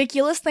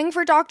ridiculous thing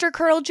for Dr.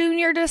 Curdle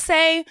Jr. to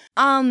say,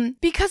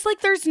 because, like,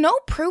 there's no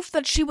proof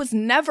that she was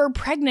never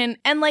pregnant,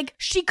 and, like,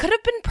 she could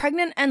have been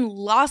pregnant and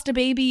lost a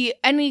baby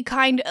any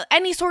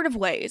sort of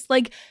ways.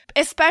 Like,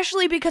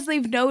 especially because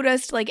they've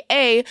noticed, like,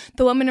 the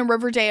women in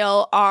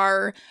Riverdale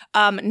are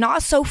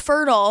not so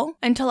fertile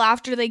until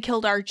after they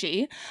killed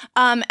Archie.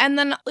 And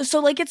then, so,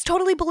 like, it's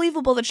totally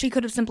believable that she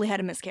could have simply had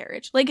a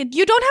miscarriage. Like,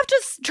 you don't have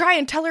to try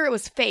and tell her it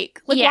was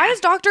fake. Like, why is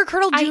Dr.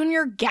 Curdle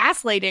Jr.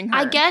 gaslighting her?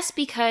 I guess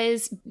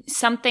because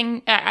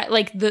something,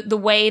 like, the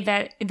way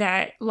that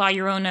La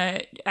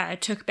Llorona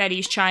took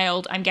Betty's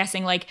child, I'm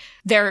guessing, like,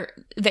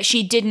 that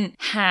she didn't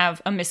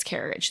have a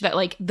miscarriage. That,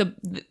 like,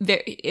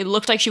 it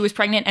looked like she was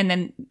pregnant, and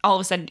then all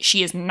of a sudden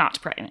she is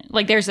not pregnant.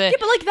 Like, there's a... Yeah,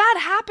 but, like, that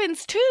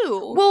happens,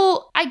 too.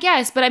 Well, I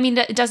guess, but I mean,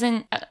 it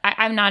doesn't...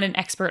 I'm not an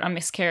expert on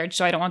miscarriage,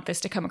 so I don't want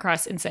this to come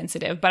across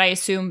insensitive, but I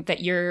assume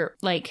that your,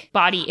 like,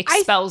 body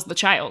expels the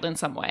child in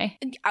some way.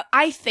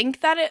 I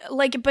think that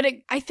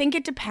I think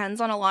it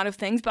depends on a lot of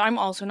things, but I'm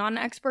also not an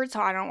expert, so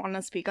I don't want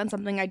to speak on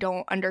something I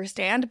don't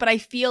understand, but I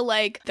feel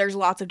like there's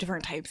lots of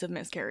different types of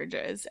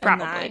miscarriages.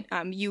 Probably.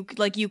 And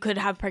that, you could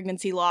have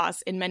pregnancy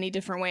loss in many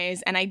different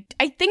ways, and I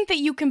think that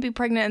you can be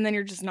pregnant and then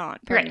you're just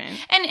not pregnant.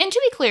 Right. And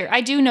to be clear,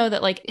 I do know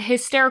that, like,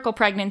 hysterical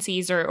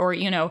pregnancies or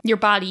you know, your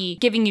body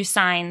giving you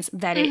signs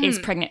that it is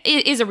pregnant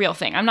is a real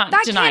thing. I'm not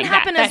denying that.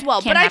 That can happen as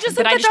well, but I just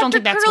think that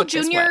Dr. Curdle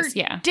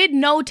Jr. did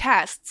no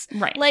tests.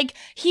 Right. Like,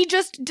 he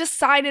just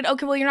decided,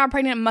 okay, well, you're not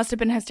pregnant, it must have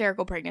been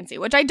hysterical pregnancy,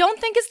 which I don't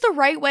think is the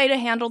right way to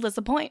handle this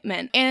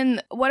appointment.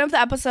 In one of the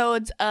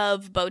episodes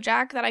of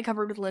BoJack that I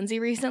covered with Lindsay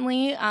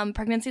recently,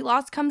 pregnancy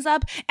loss comes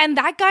up, and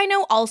that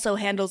gyno also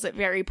handles it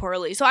very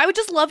poorly. So I would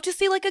just love to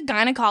see, like, a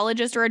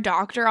gynecologist or a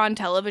doctor on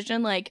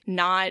television, like,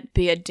 not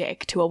be a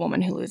dick to a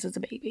woman who loses a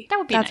baby. That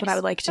would be That's nice. what I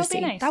would like to see.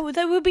 Nice. That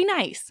would be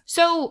nice.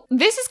 So So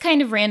this is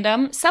kind of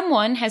random.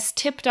 Someone has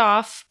tipped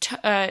off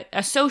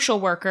a social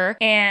worker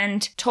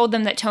and told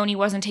them that Tony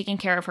wasn't taking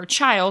care of her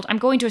child. I'm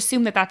going to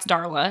assume that that's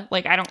Darla.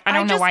 Like, I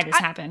don't know why this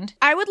happened.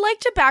 I would like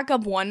to back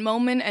up one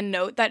moment and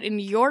note that in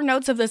your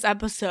notes of this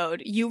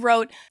episode, you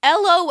wrote,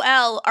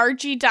 LOL,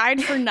 Archie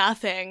died for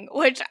nothing,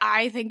 which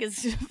I think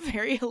is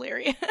very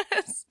hilarious.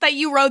 That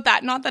you wrote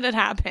that, not that it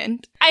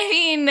happened.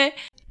 I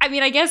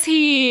mean, I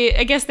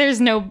guess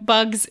there's no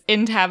bugs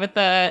in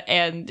Tabitha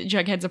and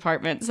Jughead's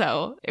apartment,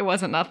 so it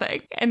wasn't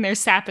nothing. And there's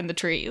sap in the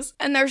trees.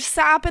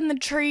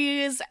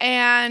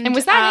 And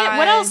was that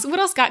it? What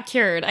else got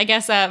cured? I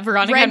guess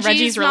Veronica and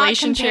Reggie's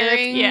relationship. Not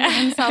comparing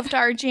himself to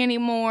Archie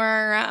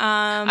anymore.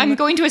 I'm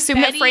going to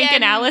assume that Frank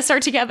and Alice are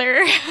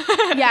together.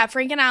 Yeah,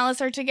 Frank and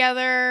Alice are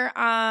together.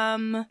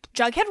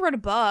 Jughead wrote a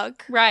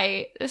book.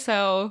 Right.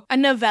 So a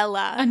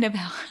novella,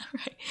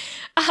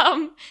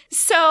 right.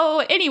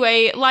 So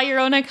anyway, La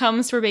Llorona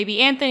comes for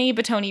baby Anthony,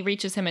 but Tony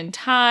reaches him in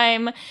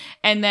time.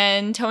 And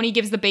then Tony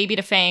gives the baby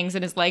to Fangs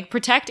and is like,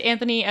 protect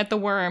Anthony at the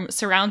worm,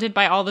 surrounded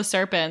by all the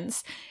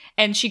serpents.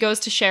 And she goes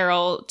to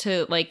Cheryl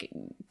to, like,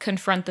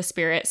 confront the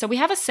spirit. So we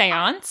have a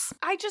seance.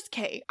 I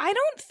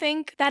don't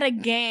think that a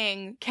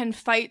gang can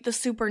fight the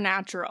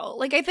supernatural.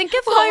 Like, I think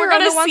if La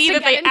Llorona wants to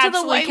get into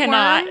the white worm,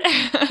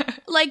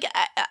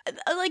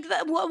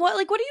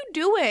 what are you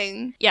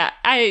doing? Yeah,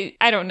 I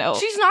don't know.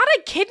 She's not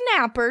a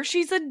kidnapper.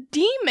 She's a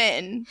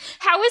demon.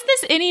 How is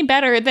this any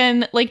better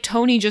than, like,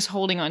 Tony just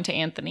holding on to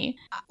Anthony?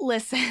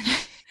 Listen.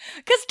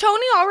 Because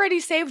Tony already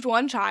saved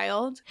one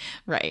child.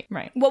 Right.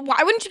 Well, why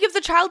wouldn't you give the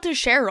child to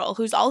Cheryl,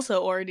 who's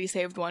also already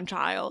saved one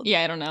child?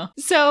 Yeah, I don't know.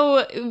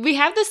 So we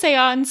have the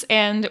seance,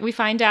 and we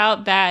find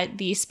out that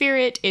the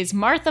spirit is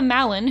Martha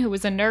Mallon, who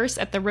was a nurse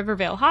at the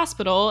Rivervale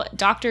Hospital.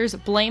 Doctors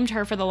blamed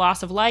her for the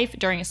loss of life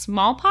during a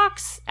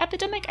smallpox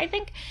epidemic, I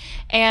think.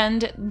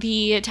 And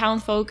the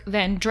townfolk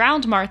then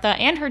drowned Martha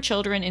and her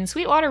children in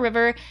Sweetwater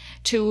River,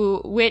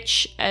 to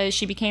which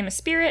she became a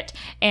spirit.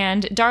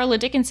 And Darla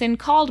Dickinson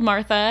called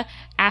Martha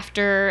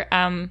after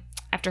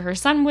her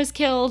son was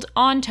killed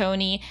on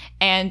Tony,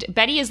 and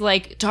Betty is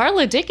like,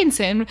 Darla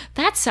Dickinson?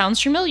 That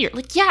sounds familiar.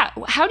 Like, yeah,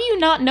 how do you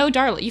not know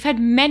Darla? You've had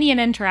many an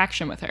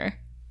interaction with her.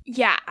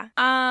 Yeah.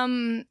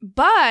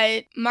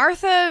 But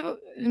Martha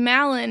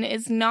Mallon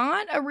is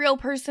not a real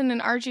person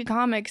in Archie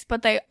Comics,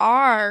 but they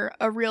are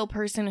a real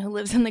person who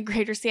lives in the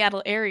greater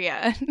Seattle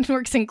area and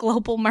works in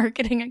global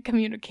marketing and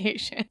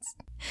communications.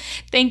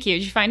 Thank you.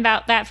 Did you find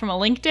out that from a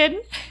LinkedIn?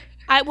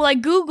 I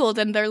Googled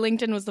and their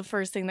LinkedIn was the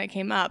first thing that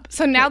came up.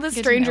 So now the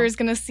stranger is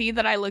going to see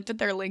that I looked at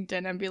their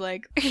LinkedIn and be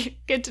like,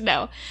 good to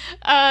know.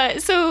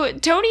 So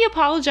Tony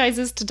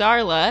apologizes to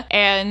Darla,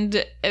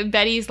 and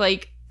Betty's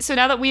like, so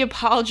now that we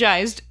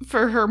apologized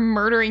for her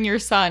murdering your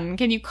son,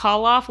 can you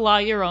call off La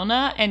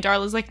Llorona? And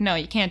Darla's like, no,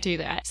 you can't do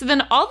that. So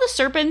then all the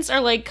serpents are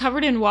like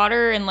covered in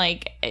water, and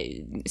like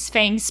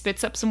Fangs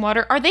spits up some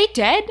water. Are they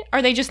dead?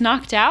 Are they just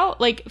knocked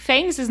out? Like,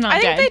 Fangs is not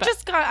dead. I think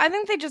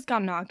they just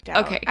got knocked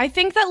out. Okay. I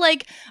think that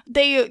like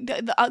they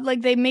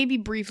maybe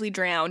briefly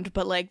drowned,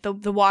 but like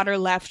the water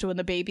left when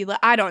the baby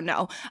I don't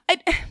know.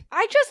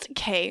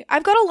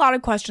 I've got a lot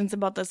of questions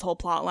about this whole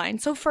plot line.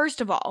 So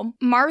first of all,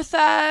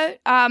 Martha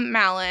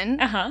Mallon.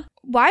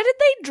 Why did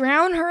they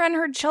drown her and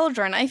her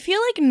children? I feel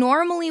like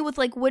normally with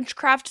like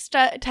witchcraft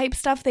type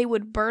stuff, they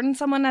would burn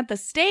someone at the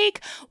stake.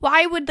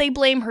 Why would they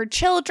blame her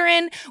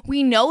children?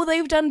 We know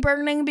they've done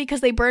burning because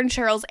they burned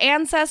Cheryl's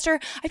ancestor.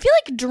 I feel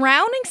like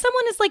drowning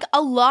someone is like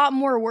a lot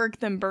more work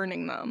than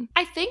burning them.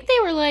 I think they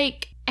were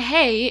like,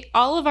 hey,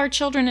 all of our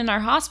children in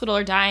our hospital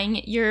are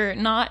dying. You're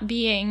not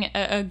being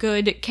a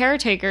good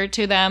caretaker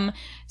to them.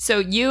 So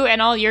you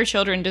and all your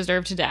children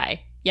deserve to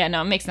die. Yeah,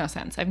 no, it makes no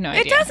sense. I have no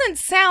idea. It doesn't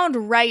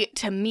sound right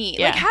to me.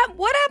 Yeah. Like,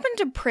 what happened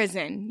to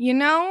prison, you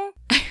know?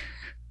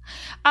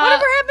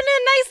 Whatever happened to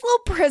a nice little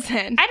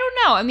prison? I don't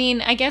know. I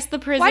mean, I guess the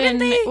prison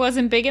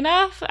wasn't big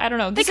enough. I don't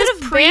know. This is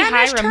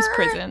pre-Hiram's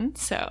prison,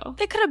 so.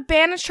 They could have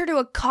banished her to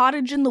a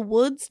cottage in the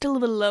woods to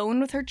live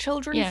alone with her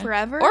children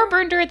forever. Or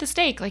burned her at the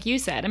stake, like you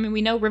said. I mean,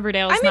 we know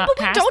Riverdale's not past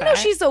that. But we don't know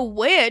she's a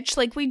witch.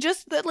 Like,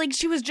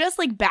 she was just,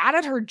 like, bad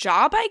at her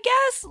job, I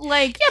guess?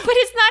 Like. Yeah, but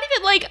it's not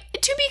even, like,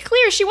 to be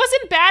clear, she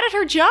wasn't bad at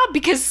her job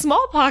because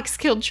smallpox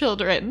killed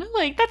children.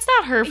 Like, that's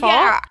not her fault.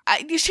 Yeah,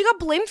 she got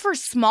blamed for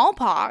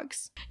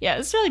smallpox. Yeah,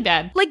 it's really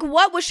bad. Like,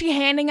 what? Was she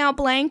handing out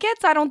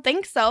blankets? I don't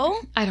think so.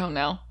 I don't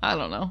know.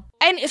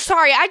 And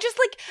sorry, I just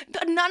like,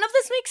 none of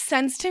this makes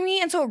sense to me.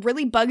 And so it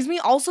really bugs me.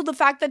 Also, the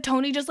fact that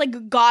Tony just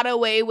like got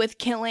away with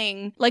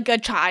killing like a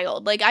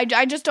child. Like,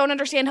 I just don't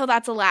understand how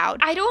that's allowed.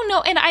 I don't know.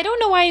 And I don't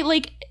know why,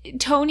 like,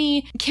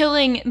 Tony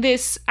killing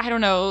this, I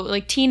don't know,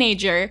 like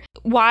teenager,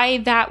 why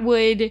that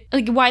would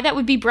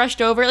be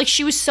brushed over. Like,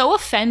 she was so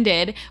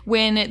offended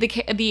when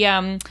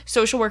the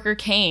social worker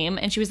came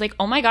and she was like,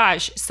 oh my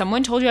gosh,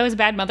 someone told you I was a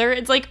bad mother.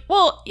 It's like,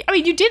 well, I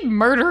mean, you did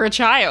murder a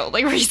child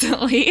like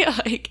recently.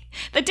 Like,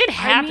 that did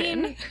happen. I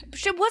mean,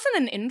 she wasn't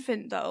an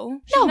infant though.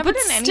 She's never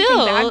done anything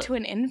bad to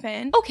an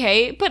infant.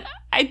 Okay, but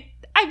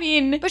I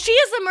mean, but she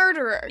is a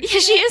murderer. Yeah,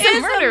 she is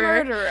a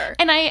murderer. murderer.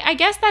 And I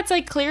guess that's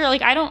like clear.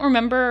 Like, I don't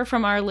remember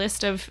from our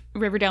list of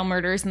Riverdale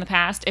murders in the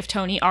past if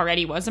Tony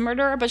already was a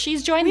murderer, but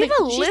she's joined We the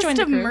have a she's list joined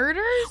the of crew.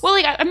 murders? Well,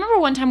 like, I remember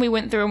one time we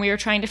went through and we were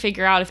trying to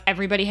figure out if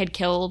everybody had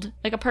killed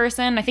like a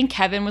person. I think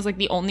Kevin was like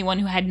the only one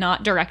who had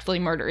not directly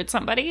murdered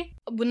somebody.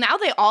 Well, now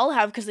they all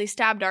have because they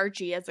stabbed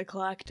Archie as a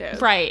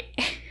collective. Right.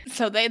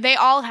 So they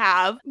all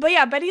have. But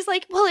yeah, Betty's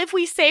like, well, if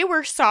we say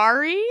we're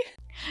sorry,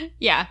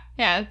 Yeah.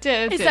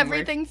 is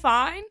everything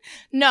fine?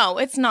 No,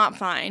 it's not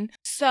fine.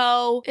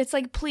 So it's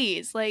like,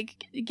 please,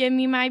 like, give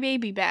me my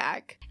baby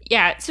back.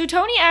 Yeah, so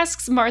Tony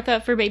asks Martha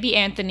for baby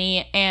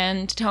Anthony,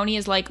 and Tony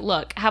is like,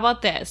 look, how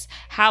about this?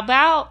 How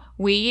about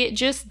we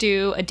just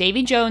do a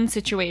Davy Jones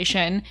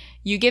situation?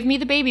 You give me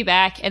the baby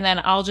back, and then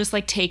I'll just,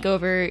 like, take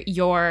over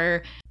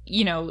your,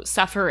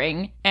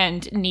 suffering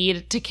and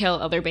need to kill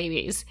other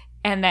babies.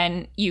 And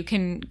then you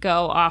can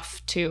go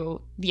off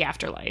to the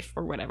afterlife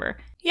or whatever.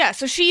 Yeah,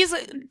 so she's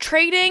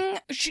trading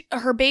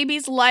her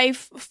baby's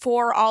life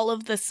for all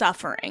of the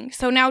suffering.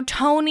 So now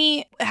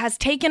Tony has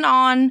taken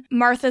on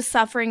Martha's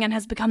suffering and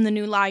has become the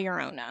new La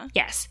Llorona.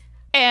 Yes.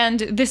 And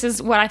this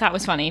is what I thought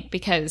was funny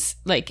because,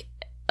 like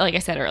I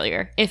said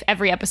earlier, if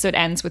every episode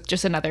ends with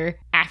just another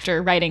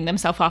actor writing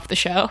themselves off the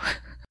show,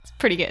 it's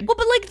pretty good. Well,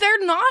 but, like,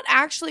 they're not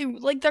actually,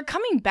 like, they're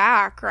coming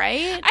back,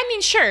 right? I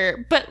mean,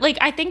 sure, but, like,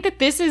 I think that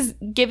this is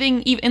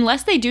giving,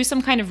 unless they do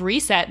some kind of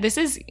reset, this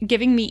is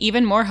giving me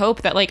even more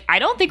hope that, like, I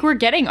don't think we're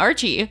getting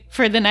Archie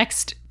for the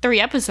next 3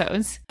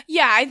 episodes.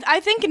 Yeah,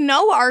 I think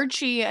no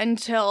Archie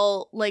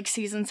until, like,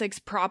 season 6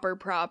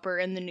 proper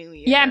in the new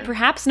year. Yeah, and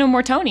perhaps no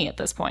more Tony at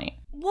this point.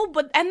 Well,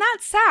 and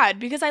that's sad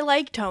because I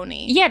like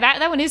Tony. Yeah,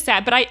 that one is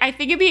sad, but I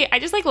think I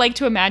just, like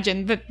to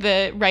imagine that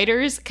the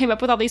writers came up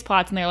with all these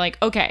plots and they're like,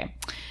 okay,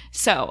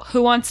 so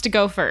who wants to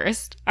go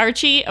first?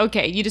 Archie?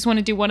 Okay, you just want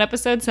to do 1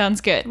 episode? Sounds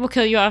good. We'll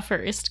kill you off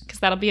first because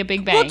that'll be a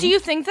big bang. Well, do you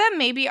think that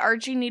maybe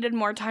Archie needed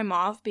more time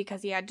off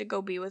because he had to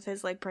go be with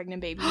his, like, pregnant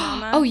baby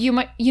mama? Oh, you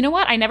know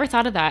what? I never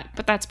thought of that,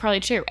 but that's probably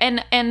true.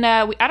 And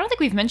I don't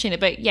think we've mentioned it,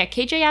 but yeah,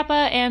 KJ Apa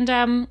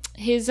and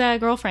his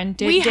girlfriend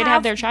did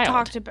have their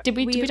child. Did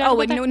we talk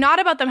about that? No,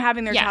 not about them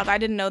having their child. I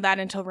didn't know that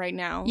until right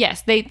now.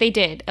 Yes, they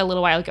did a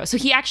little while ago. So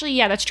he actually,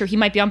 yeah, that's true. He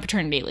might be on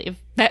paternity leave.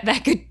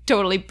 That could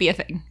totally be a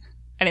thing.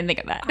 I didn't think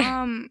of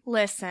that.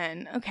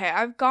 Listen. Okay,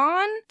 I've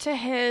gone to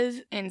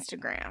his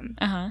Instagram.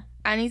 Uh-huh.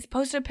 And he's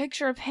posted a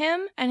picture of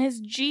him and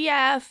his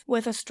GF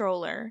with a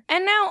stroller.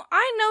 And now,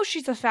 I know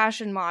she's a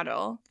fashion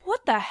model.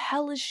 What the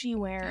hell is she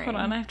wearing? Hold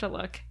on, I have to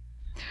look.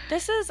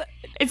 This is...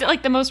 Is it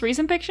like the most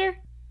recent picture?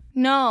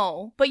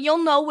 No, but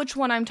you'll know which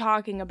one I'm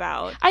talking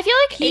about. I feel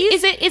like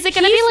is it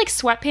going to be like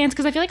sweatpants?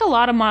 Because I feel like a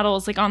lot of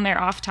models like on their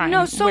off time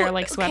wear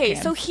like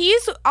sweatpants. Okay,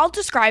 so I'll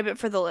describe it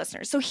for the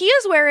listeners. So he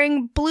is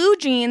wearing blue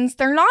jeans.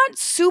 They're not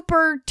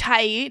super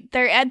tight.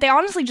 They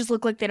honestly just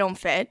look like they don't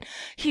fit.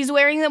 He's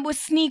wearing them with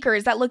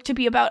sneakers that look to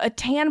be about a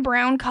tan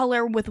brown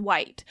color with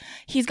white.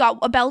 He's got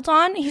a belt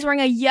on. He's wearing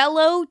a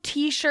yellow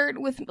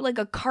t-shirt with like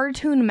a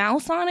cartoon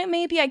mouse on it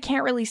maybe. I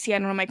can't really see. I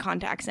don't have my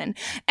contacts in.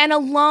 And a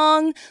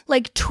long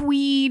like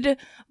tweed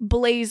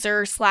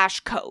blazer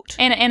 / coat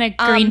and a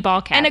green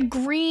ball cap and a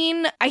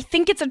green, I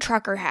think it's a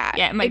trucker hat.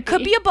 Yeah, it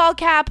could be a ball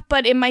cap,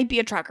 but it might be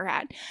a trucker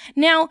hat.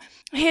 Now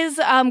his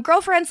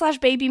girlfriend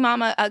 / baby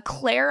mama,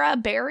 Clara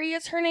Berry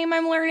is her name,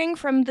 I'm learning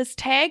from this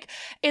tag,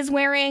 is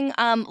wearing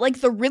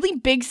like the really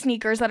big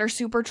sneakers that are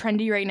super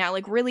trendy right now,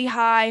 like really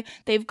high.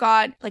 They've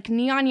got like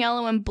neon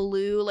yellow and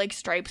blue like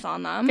stripes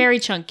on them. Very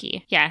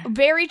chunky. Yeah,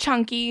 very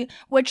chunky,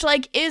 which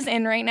like is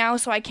in right now,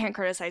 so I can't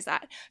criticize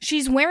that.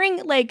 She's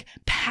wearing like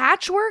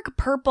patchwork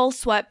purple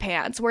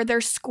sweatpants where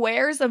there's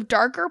squares of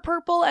darker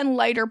purple and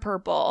lighter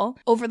purple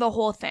over the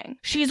whole thing.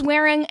 She's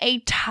wearing a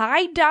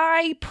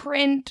tie-dye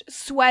print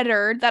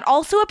sweater that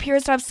also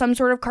appears to have some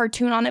sort of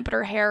cartoon on it, but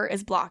her hair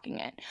is blocking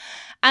it.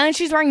 And then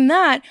she's wearing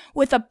that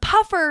with a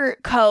puffer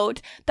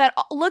coat that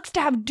looks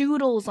to have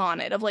doodles on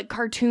it of like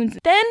cartoons.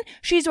 Then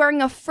she's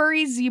wearing a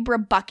furry zebra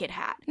bucket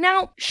hat.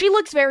 Now, she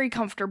looks very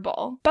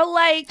comfortable, but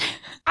like,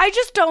 I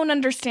just don't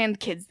understand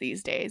kids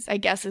these days, I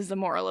guess is the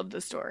moral of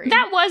the story.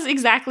 That was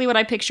exactly what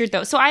I pictured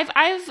though. So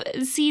I've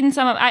seen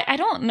some of, I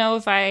don't know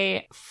if do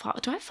I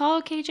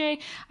follow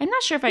KJ? I'm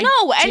not sure if I do.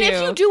 No, and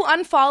if you do,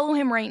 unfollow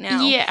him right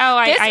now. Yeah,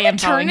 I am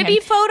following him. This maternity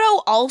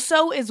photo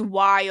also is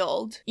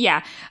wild.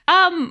 Yeah.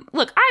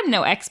 Look, I'm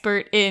no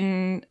expert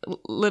in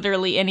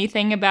literally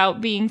anything about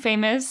being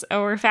famous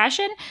or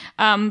fashion,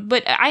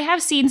 but I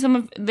have seen some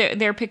of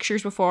their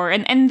pictures before,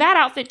 and that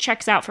outfit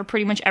checks out for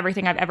pretty much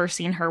everything I've ever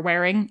seen her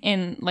wearing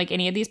in like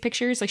any of these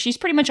pictures. Like she's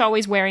pretty much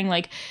always wearing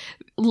like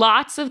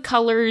lots of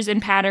colors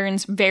and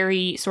patterns,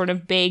 very sort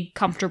of big,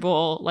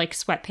 comfortable like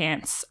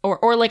sweatpants,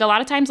 or like a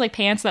lot of times like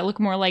pants that look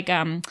more like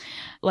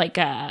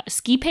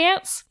ski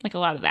pants, like a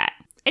lot of that.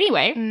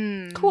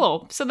 Anyway,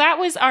 cool. So that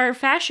was our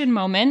fashion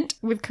moment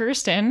with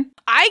Kirsten.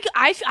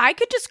 I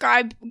could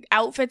describe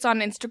outfits on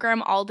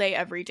Instagram all day,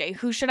 every day.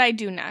 Who should I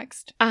do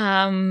next?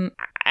 I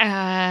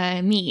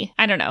Me.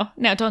 I don't know.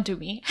 No, don't do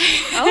me.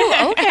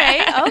 Oh,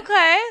 okay.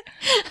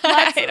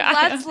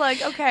 Let's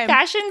look. Okay.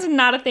 Fashion's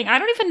not a thing. I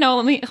don't even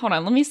know. Hold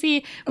on. Let me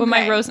see what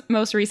my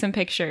most recent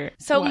picture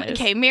was.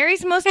 Okay,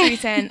 Mary's most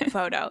recent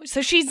photo.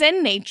 So she's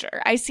in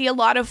nature. I see a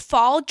lot of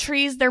fall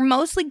trees. They're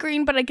mostly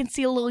green, but I can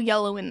see a little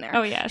yellow in there.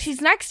 Oh, yeah.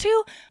 She's next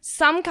to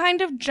some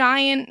kind of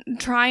giant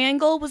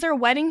triangle. Was there a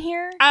wedding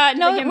here?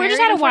 No, we're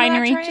just at a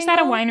winery. Just at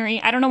a winery.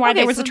 I don't know why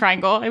there was a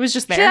triangle. It was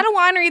just there. She's at a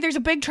winery. There's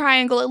a big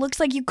triangle. It looks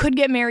like you could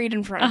get married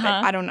in front of it.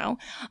 I don't know.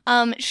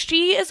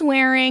 She is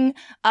wearing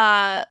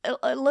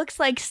it looks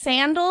like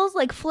sandals,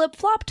 like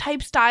flip-flop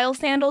type style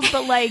sandals,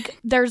 but like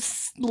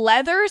there's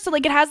leather, so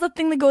like it has the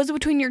thing that goes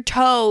between your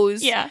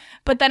toes. Yeah.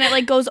 But then it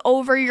like goes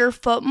over your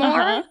foot more.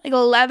 Like a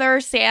leather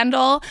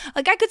sandal.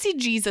 Like I could see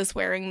Jesus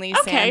wearing these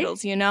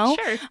sandals, you know?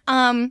 Sure.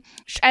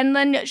 And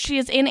then she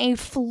is in a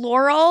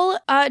floral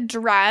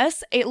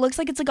dress. It looks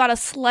like it's got a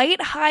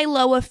slight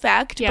high-low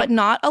effect, but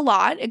not a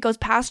lot. It goes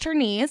past her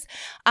knees.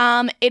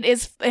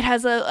 It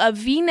has a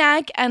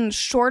V-neck and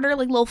shorter,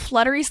 like little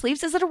fluttery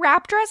sleeves. Is it a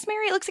wrap dress,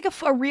 Mary? It looks like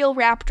a real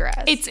wrap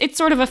dress. It's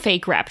sort of a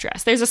fake wrap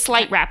dress. There's a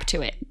slight wrap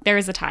to it. There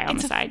is a tie on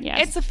the side,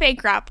 yes. It's a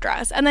fake wrap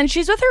dress. And then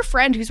she's with her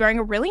friend who's wearing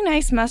a really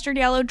nice mustard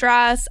yellow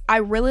dress. I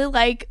really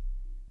like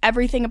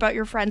everything about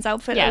your friend's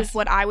outfit is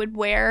what I would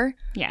wear.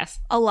 Yes.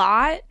 A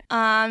lot.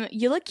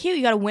 You look cute.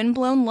 You got a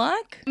windblown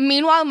look.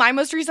 Meanwhile, my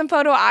most recent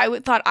photo, I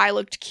thought I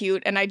looked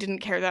cute, and I didn't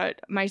care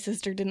that my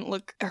sister didn't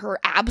look her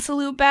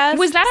absolute best.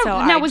 Was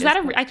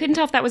that I couldn't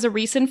tell if that was a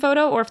recent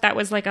photo or if that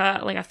was like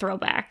a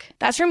throwback.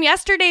 That's from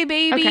yesterday,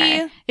 baby.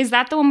 Okay. Is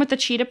that the one with the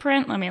cheetah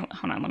print? Let me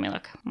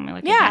look.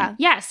 Yeah. Again.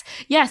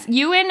 Yes.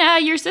 You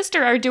and your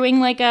sister are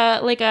doing like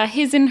a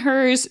his and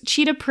hers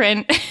cheetah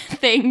print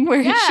thing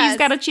where she's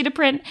got a cheetah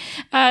print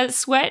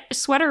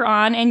sweater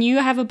on and you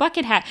have a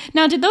bucket hat.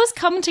 Now, did those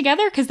come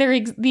together? Because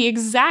they're the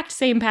exact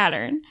same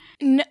pattern.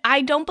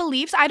 I don't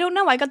believe so. I don't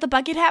know. I got the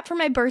bucket hat for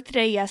my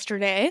birthday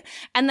yesterday,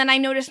 and then I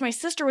noticed my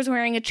sister was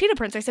wearing a cheetah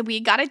print. So I said, we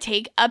got to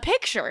take a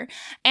picture.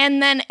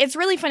 And then it's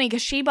really funny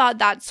because she bought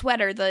that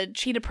sweater, the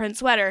cheetah print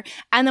sweater,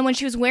 and then when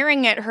she was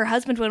wearing it, her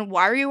husband went,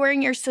 why are you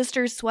wearing your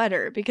sister's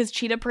sweater? Because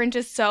cheetah print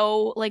is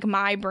so like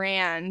my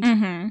brand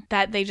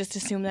that they just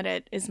assume that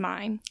it is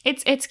mine.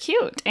 It's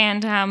cute.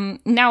 And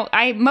now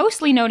I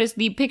mostly noticed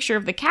the picture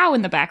of the cow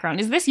in the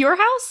background. Is this your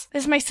house?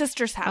 This is my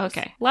sister's house.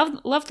 Okay.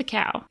 Love the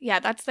cow. Yeah,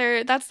 that's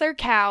their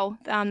cow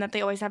that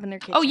they always have in their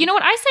kitchen. Oh, you know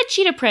what? I said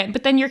cheetah print,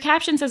 but then your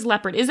caption says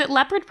leopard. Is it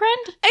leopard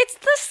print? It's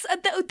this.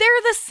 They're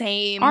the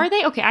same. Are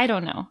they? Okay, I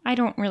don't know. I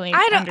don't really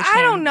understand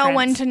I don't know prints.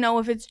 when to know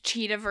if it's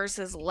cheetah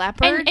versus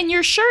leopard. And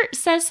your shirt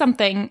says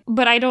something,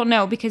 but I don't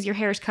know because your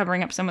hair is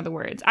covering up some of the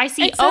words. I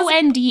see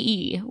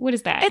ONDE. What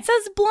is that? It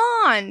says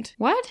blonde.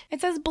 What?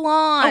 It says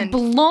blonde.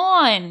 Oh,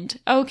 blonde.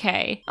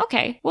 Okay.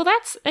 Well,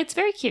 it's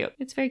very cute.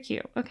 It's very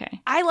cute.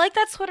 Okay. I like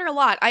that sweater a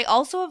lot. I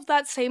also have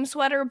that same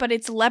sweater, but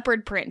it's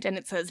leopard print and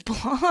it says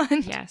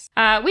blonde. Yes.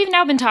 We've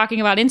now been talking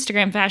about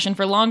Instagram fashion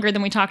for longer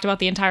than we talked about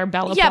the entire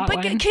Bella plotline.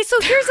 But okay, so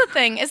here's the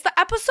thing, is the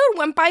episode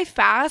went by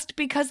fast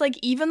because like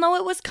even though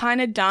it was kind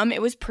of dumb,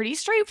 it was pretty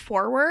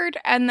straightforward,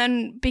 and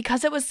then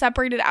because it was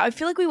separated out, I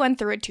feel like we went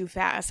through it too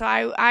fast. So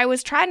I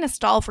was trying to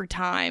stall for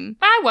time.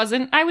 I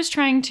wasn't. I was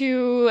trying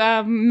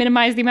to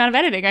minimize the amount of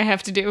editing I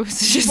have to do.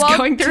 So just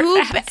going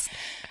through fast.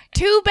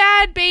 Too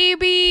bad,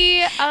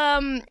 baby.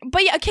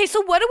 But yeah, okay,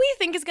 so what do we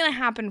think is going to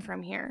happen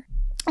from here?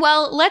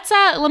 Well,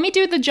 let me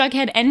do the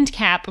Jughead end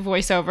cap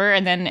voiceover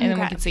and then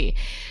we can see.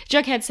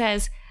 Jughead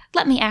says,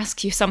 "Let me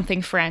ask you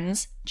something,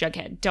 friends."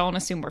 Jughead, don't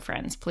assume we're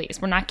friends, please.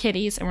 We're not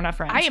kitties and we're not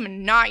friends. I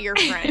am not your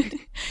friend.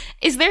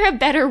 "Is there a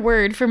better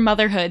word for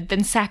motherhood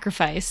than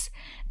sacrifice?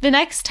 The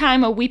next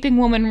time a weeping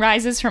woman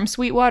rises from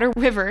Sweetwater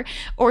River,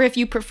 or if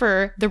you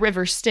prefer, the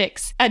river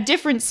Styx, a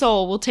different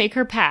soul will take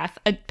her path,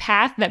 a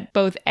path that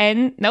both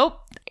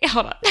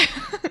hold on.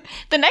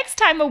 The next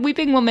time a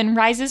weeping woman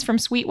rises from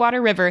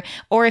Sweetwater River,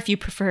 or if you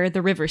prefer,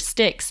 the river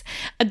Styx,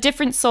 a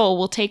different soul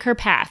will take her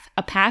path,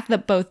 a path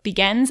that both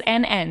begins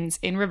and ends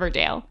in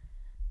Riverdale."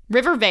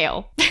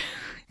 Rivervale.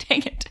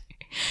 Dang it.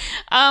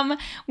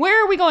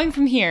 Where are we going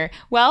from here?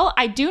 Well,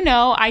 I do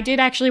know. I did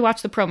actually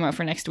watch the promo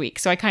for next week,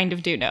 so I kind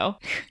of do know.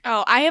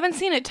 Oh, I haven't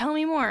seen it. Tell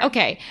me more.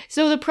 Okay,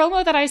 so the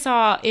promo that I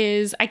saw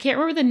is, I can't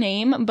remember the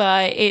name,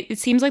 but it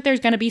seems like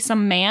there's going to be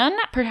some man,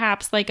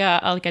 perhaps like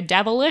a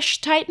devilish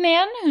type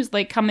man who's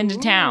like coming to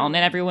town,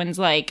 and everyone's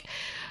like,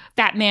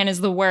 that man is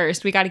the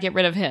worst. We got to get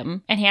rid of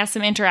him. And he has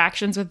some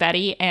interactions with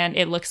Betty, and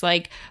it looks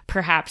like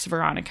perhaps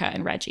Veronica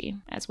and Reggie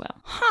as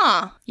well.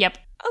 Huh. Yep.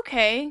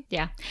 Okay.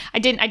 Yeah. I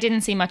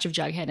didn't see much of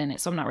Jughead in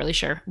it, so I'm not really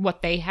sure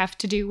what they have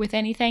to do with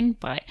anything,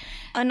 but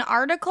an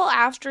article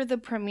after the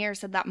premiere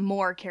said that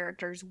more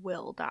characters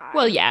will die.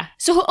 Well, yeah.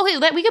 So, okay,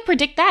 we could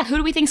predict that. Who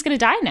do we think's going to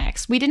die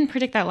next? We didn't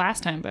predict that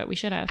last time, but we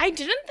should have. I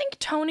didn't think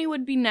Tony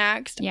would be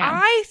next. Yeah.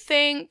 I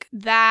think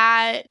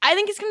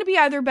it's going to be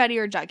either Betty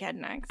or Jughead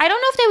next. I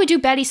don't know if they would do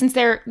Betty since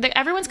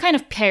everyone's kind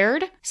of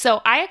paired.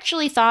 So I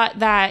actually thought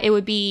that it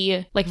would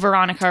be like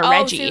Veronica or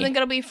Reggie. Oh, so you think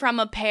it'll be from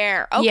a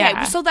pair. Okay,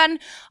 yeah. So then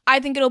I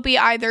think think it'll be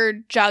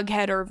either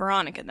Jughead or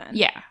Veronica then.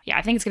 Yeah,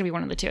 I think it's going to be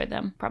one of the two of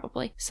them,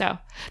 probably. So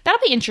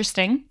that'll be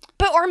interesting.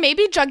 Or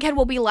maybe Jughead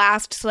will be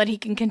last so that he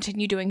can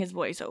continue doing his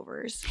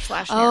voiceovers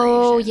 /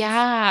 Oh, narrations.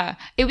 yeah.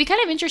 It would be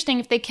kind of interesting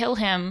if they kill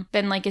him,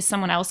 then, like, is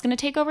someone else going to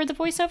take over the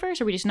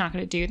voiceovers? Or are we just not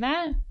going to do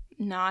that?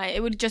 Nah,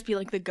 it would just be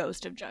like the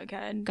ghost of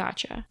Jughead.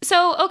 Gotcha.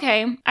 So,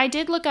 okay, I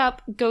did look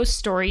up ghost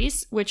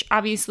stories, which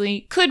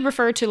obviously could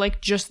refer to,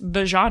 like, just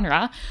the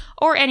genre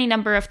or any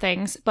number of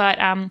things. But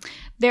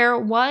there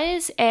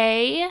was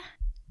a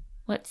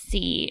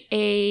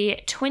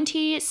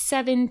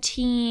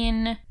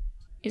 2017...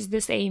 Is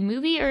this a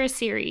movie or a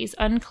series?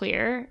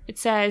 Unclear. It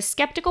says,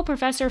 skeptical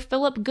Professor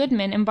Philip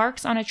Goodman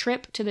embarks on a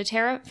trip to the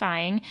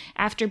terrifying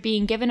after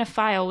being given a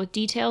file with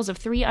details of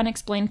 3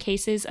 unexplained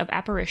cases of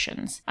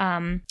apparitions.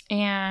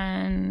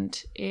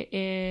 And it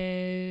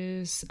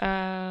is,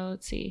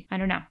 let's see. I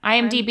don't know.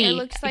 IMDb. It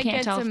looks like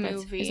it's a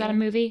movie. Is that a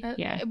movie?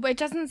 Yeah. But it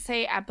doesn't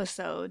say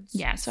episodes.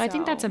 Yeah, so I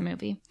think that's a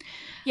movie.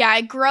 Yeah,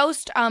 it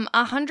grossed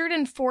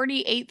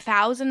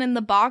 $148,000 in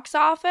the box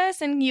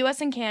office in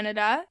US and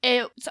Canada.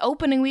 Its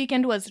opening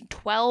weekend was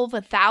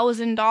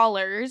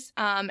 $12,000,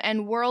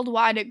 and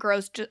worldwide it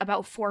grossed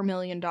about $4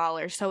 million.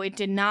 So it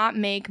did not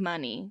make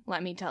money,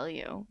 let me tell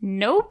you.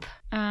 Nope.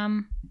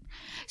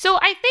 So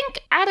I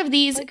think out of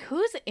these... Like,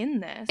 who's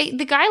in this?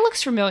 The guy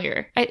looks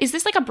familiar. Is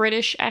this like a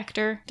British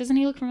actor? Doesn't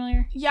he look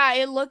familiar? Yeah,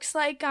 it looks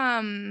like,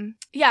 Martin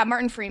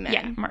Freeman.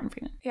 Yeah, Martin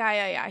Freeman.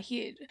 Yeah.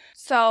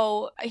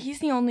 So he's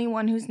the only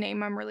one whose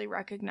name I'm really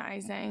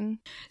recognizing.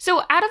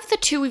 So out of the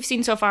 2 we've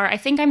seen so far, I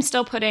think I'm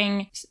still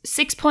putting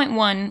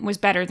 6.1 was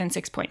better than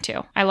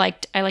 6.2. I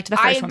liked the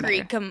first one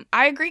better.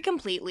 I agree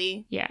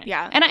completely.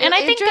 Yeah. And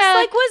I think it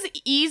just was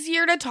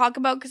easier to talk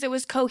about because it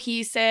was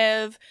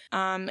cohesive.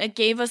 It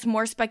gave us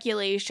more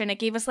speculation. It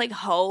gave us like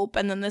hope,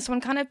 and then this one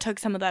kind of took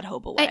some of that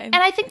hope away. And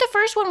I think the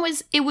first one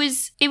was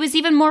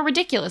even more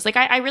ridiculous. Like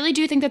I really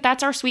do think that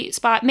that's our sweet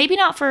spot. Maybe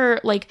not for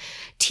like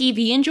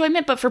TV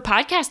enjoyment, but for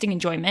podcasting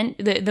enjoyment.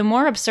 The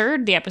more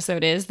absurd the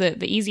episode is,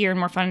 the easier and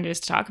more fun it is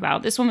to talk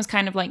about. This one was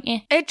kind of like, eh.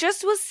 It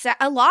just was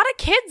a lot of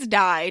kids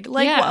died.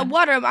 Like, yeah.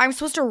 what am I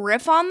supposed to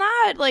riff on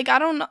that? Like, I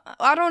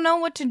don't know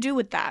what to do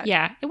with that.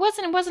 Yeah, it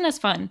wasn't as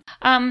fun.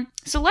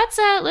 So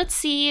let's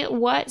see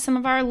what some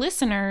of our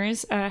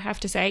listeners have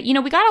to say. You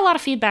know, we got a lot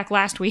of feedback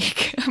last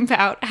week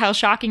about how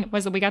shocking it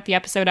was that we got the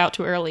episode out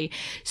too early.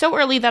 So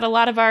early that a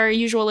lot of our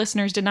usual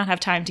listeners did not have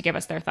time to give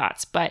us their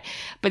thoughts. But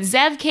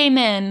Zev came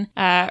in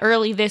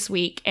early this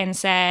week and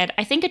said,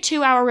 I think a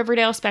 2-hour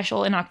Riverdale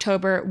special in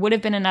October would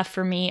have been enough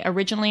for me.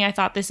 Originally, I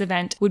thought this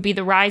event would be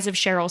the rise of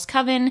Cheryl's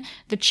coven.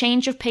 The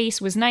change of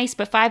pace was nice,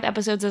 but 5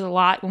 episodes is a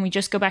lot when we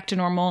just go back to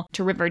normal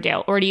to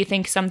Riverdale. Or do you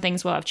think some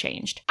things will have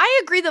changed?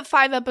 I agree that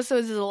 5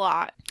 episodes is a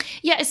lot.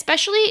 Yeah,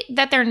 especially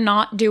that they're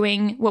not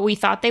doing what we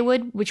thought they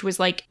would, which was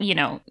like, you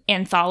know,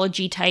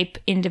 anthology type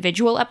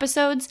individual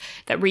episodes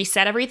that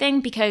reset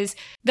everything. Because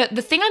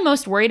the thing I'm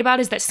most worried about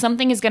is that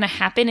something is going to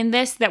happen in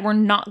this that we're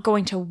not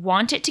going to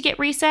want it to get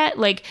reset.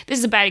 Like, this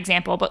is a bad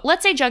example, but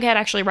let's say Jughead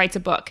actually writes a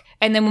book,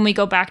 and then when we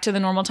go back to the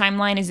normal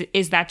timeline,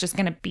 is that just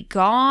going to be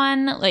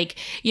gone? Like,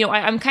 you know,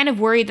 I'm kind of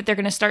worried that they're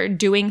going to start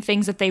doing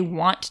things that they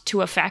want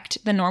to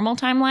affect the normal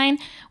timeline.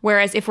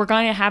 Whereas if we're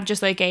going to have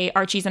just like a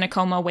Archie's in a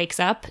coma wakes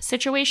up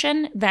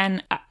situation,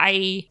 then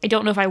I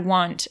don't know if I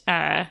want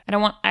I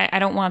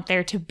don't want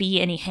there to be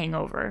any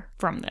hangover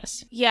from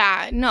this.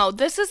 Yeah, no,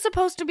 this is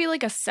supposed to be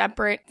like a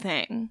separate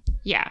thing.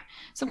 Yeah,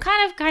 so I'm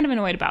kind of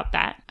annoyed about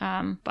that.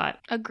 But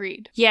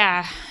agreed.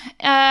 Yeah.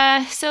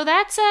 So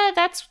that's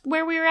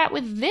where we were at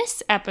with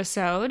this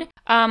episode.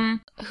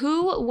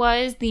 Who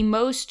was the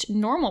most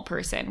normal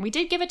person? We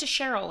did give it to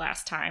Cheryl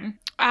last time.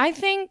 I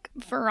think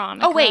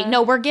Veronica. Oh wait,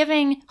 no,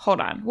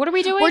 hold on. What are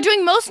we doing? We're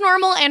doing most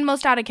normal and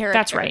most out of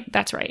character.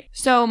 That's right.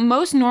 So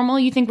most normal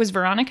you think was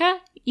Veronica,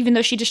 even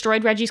though she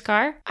destroyed Reggie's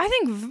car? I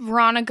think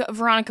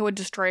Veronica would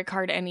destroy a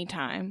car at any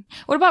time.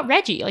 What about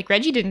Reggie? Like,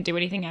 Reggie didn't do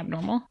anything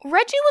abnormal.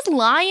 Reggie was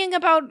lying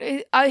about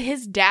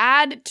his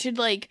dad to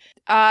like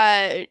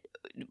have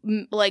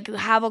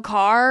a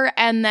car,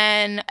 and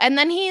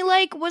then he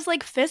like was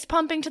like fist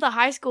pumping to the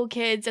high school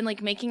kids and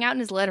like making out in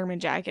his Letterman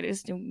jacket. It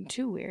was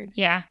too weird.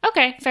 Yeah.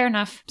 Okay. Fair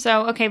enough.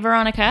 So okay,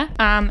 Veronica.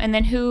 And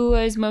then who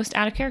was most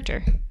out of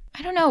character?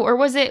 I don't know. Or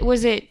was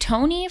it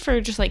Tony for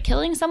just like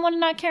killing someone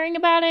and not caring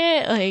about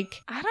it? Like,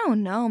 I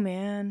don't know,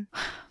 man.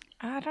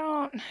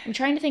 I'm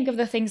trying to think of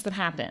the things that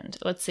happened.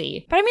 Let's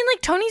see. But I mean,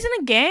 like, Tony's in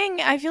a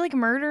gang. I feel like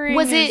murdering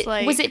was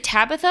it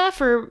Tabitha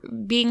for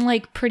being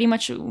like pretty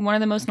much one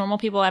of the most normal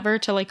people ever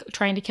to like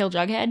trying to kill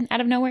Jughead out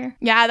of nowhere?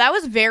 Yeah, that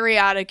was very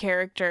out of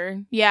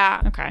character.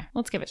 Yeah. Okay,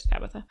 let's give it to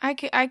Tabitha.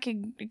 I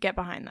could get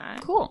behind that.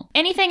 Cool.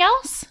 Anything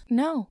else?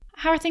 No.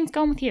 How are things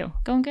going with you?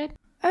 Going good?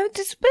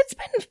 It's been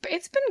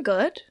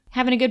good.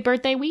 Having a good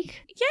birthday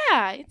week?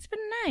 Yeah, it's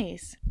been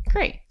nice.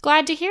 Great.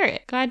 Glad to hear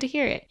it.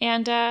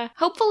 And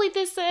hopefully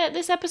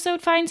this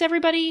episode finds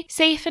everybody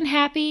safe and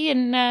happy,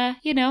 and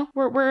you know,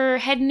 we're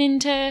heading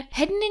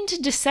into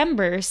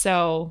December,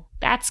 so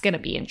That's gonna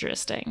be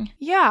interesting.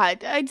 Yeah,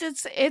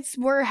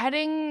 we're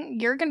heading.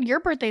 Your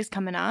birthday's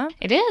coming up.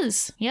 It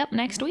is. Yep,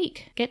 next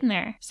week. Getting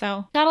there.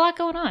 So got a lot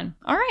going on.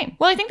 All right.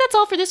 Well, I think that's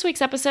all for this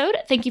week's episode.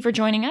 Thank you for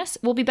joining us.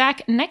 We'll be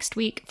back next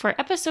week for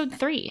episode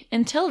 3.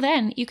 Until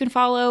then, you can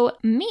follow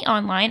me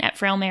online at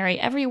Frail Mary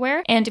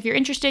everywhere. And if you're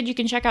interested, you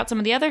can check out some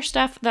of the other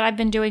stuff that I've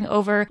been doing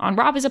over on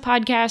Rob is a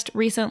Podcast.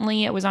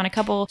 Recently, it was on a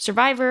couple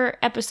Survivor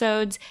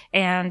episodes,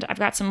 and I've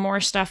got some more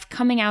stuff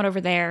coming out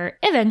over there.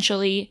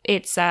 Eventually,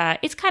 it's kind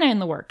of in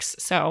the works.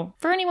 So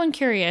for anyone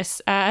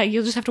curious,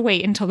 you'll just have to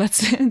wait until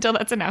that's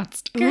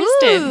announced.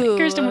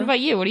 Kirsten, what about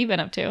you? What have you been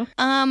up to?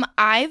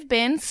 I've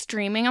been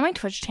streaming on my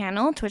Twitch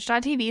channel,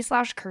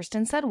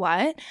 twitch.tv/Kirsten Said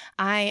What.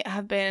 I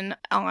have been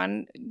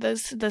on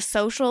the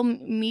social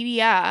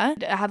media.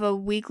 I have a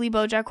weekly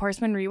BoJack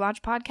Horseman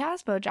rewatch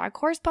podcast, BoJack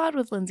Horsepod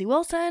with Lindsay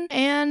Wilson,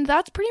 and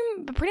that's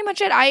pretty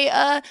much it.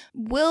 I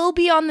will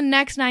be on the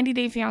next 90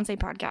 Day Fiancé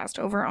podcast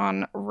over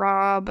on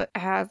Rob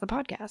Has the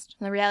Podcast,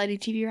 the Reality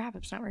TV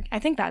Wrap-Ups Network. I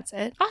think that's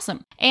it.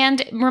 Awesome.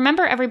 And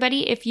remember,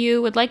 everybody, if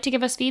you would like to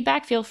give us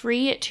feedback, feel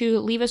free to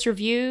leave us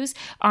reviews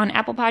on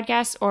Apple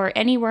Podcasts or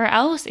anywhere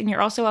else. And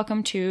you're also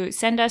welcome to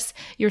send us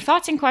your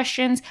thoughts and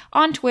questions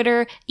on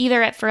Twitter,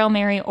 either at Frail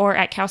Mary or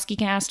at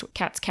KowskiCast,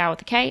 Cat's Cow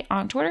with a K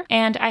on Twitter.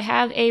 And I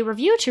have a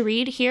review to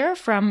read here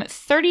from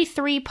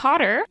 33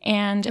 Potter,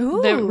 and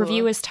the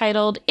review is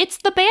titled, "It's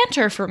the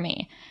Banter for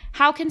Me.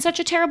 How can such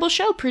a terrible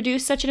show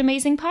produce such an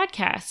amazing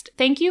podcast?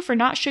 Thank you for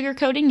not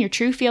sugarcoating your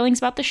true feelings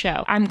about the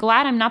show. I'm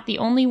glad I'm not the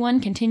only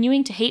one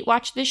continuing to hate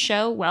watch this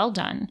show. Well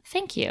done."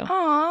 Thank you.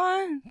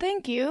 Aw,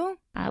 thank you.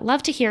 I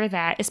love to hear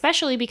that,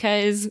 especially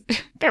because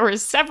there were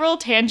several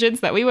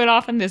tangents that we went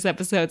off in this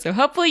episode, so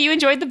hopefully you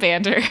enjoyed the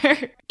banter.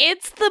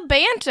 It's the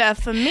banter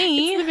for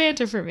me. It's the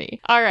banter for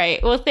me. All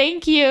right. Well,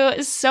 thank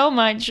you so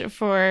much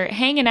for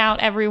hanging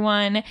out,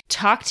 everyone.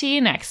 Talk to you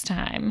next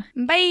time.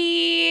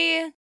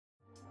 Bye.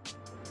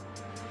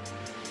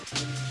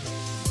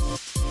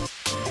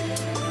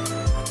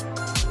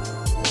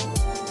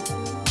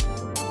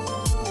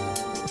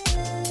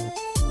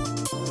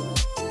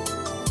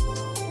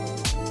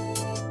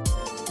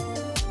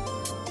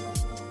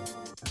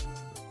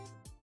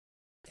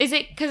 Is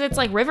it because it's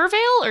like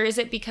Rivervale, or is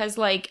it because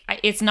like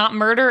it's not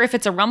murder if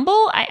it's a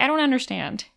rumble? I don't understand.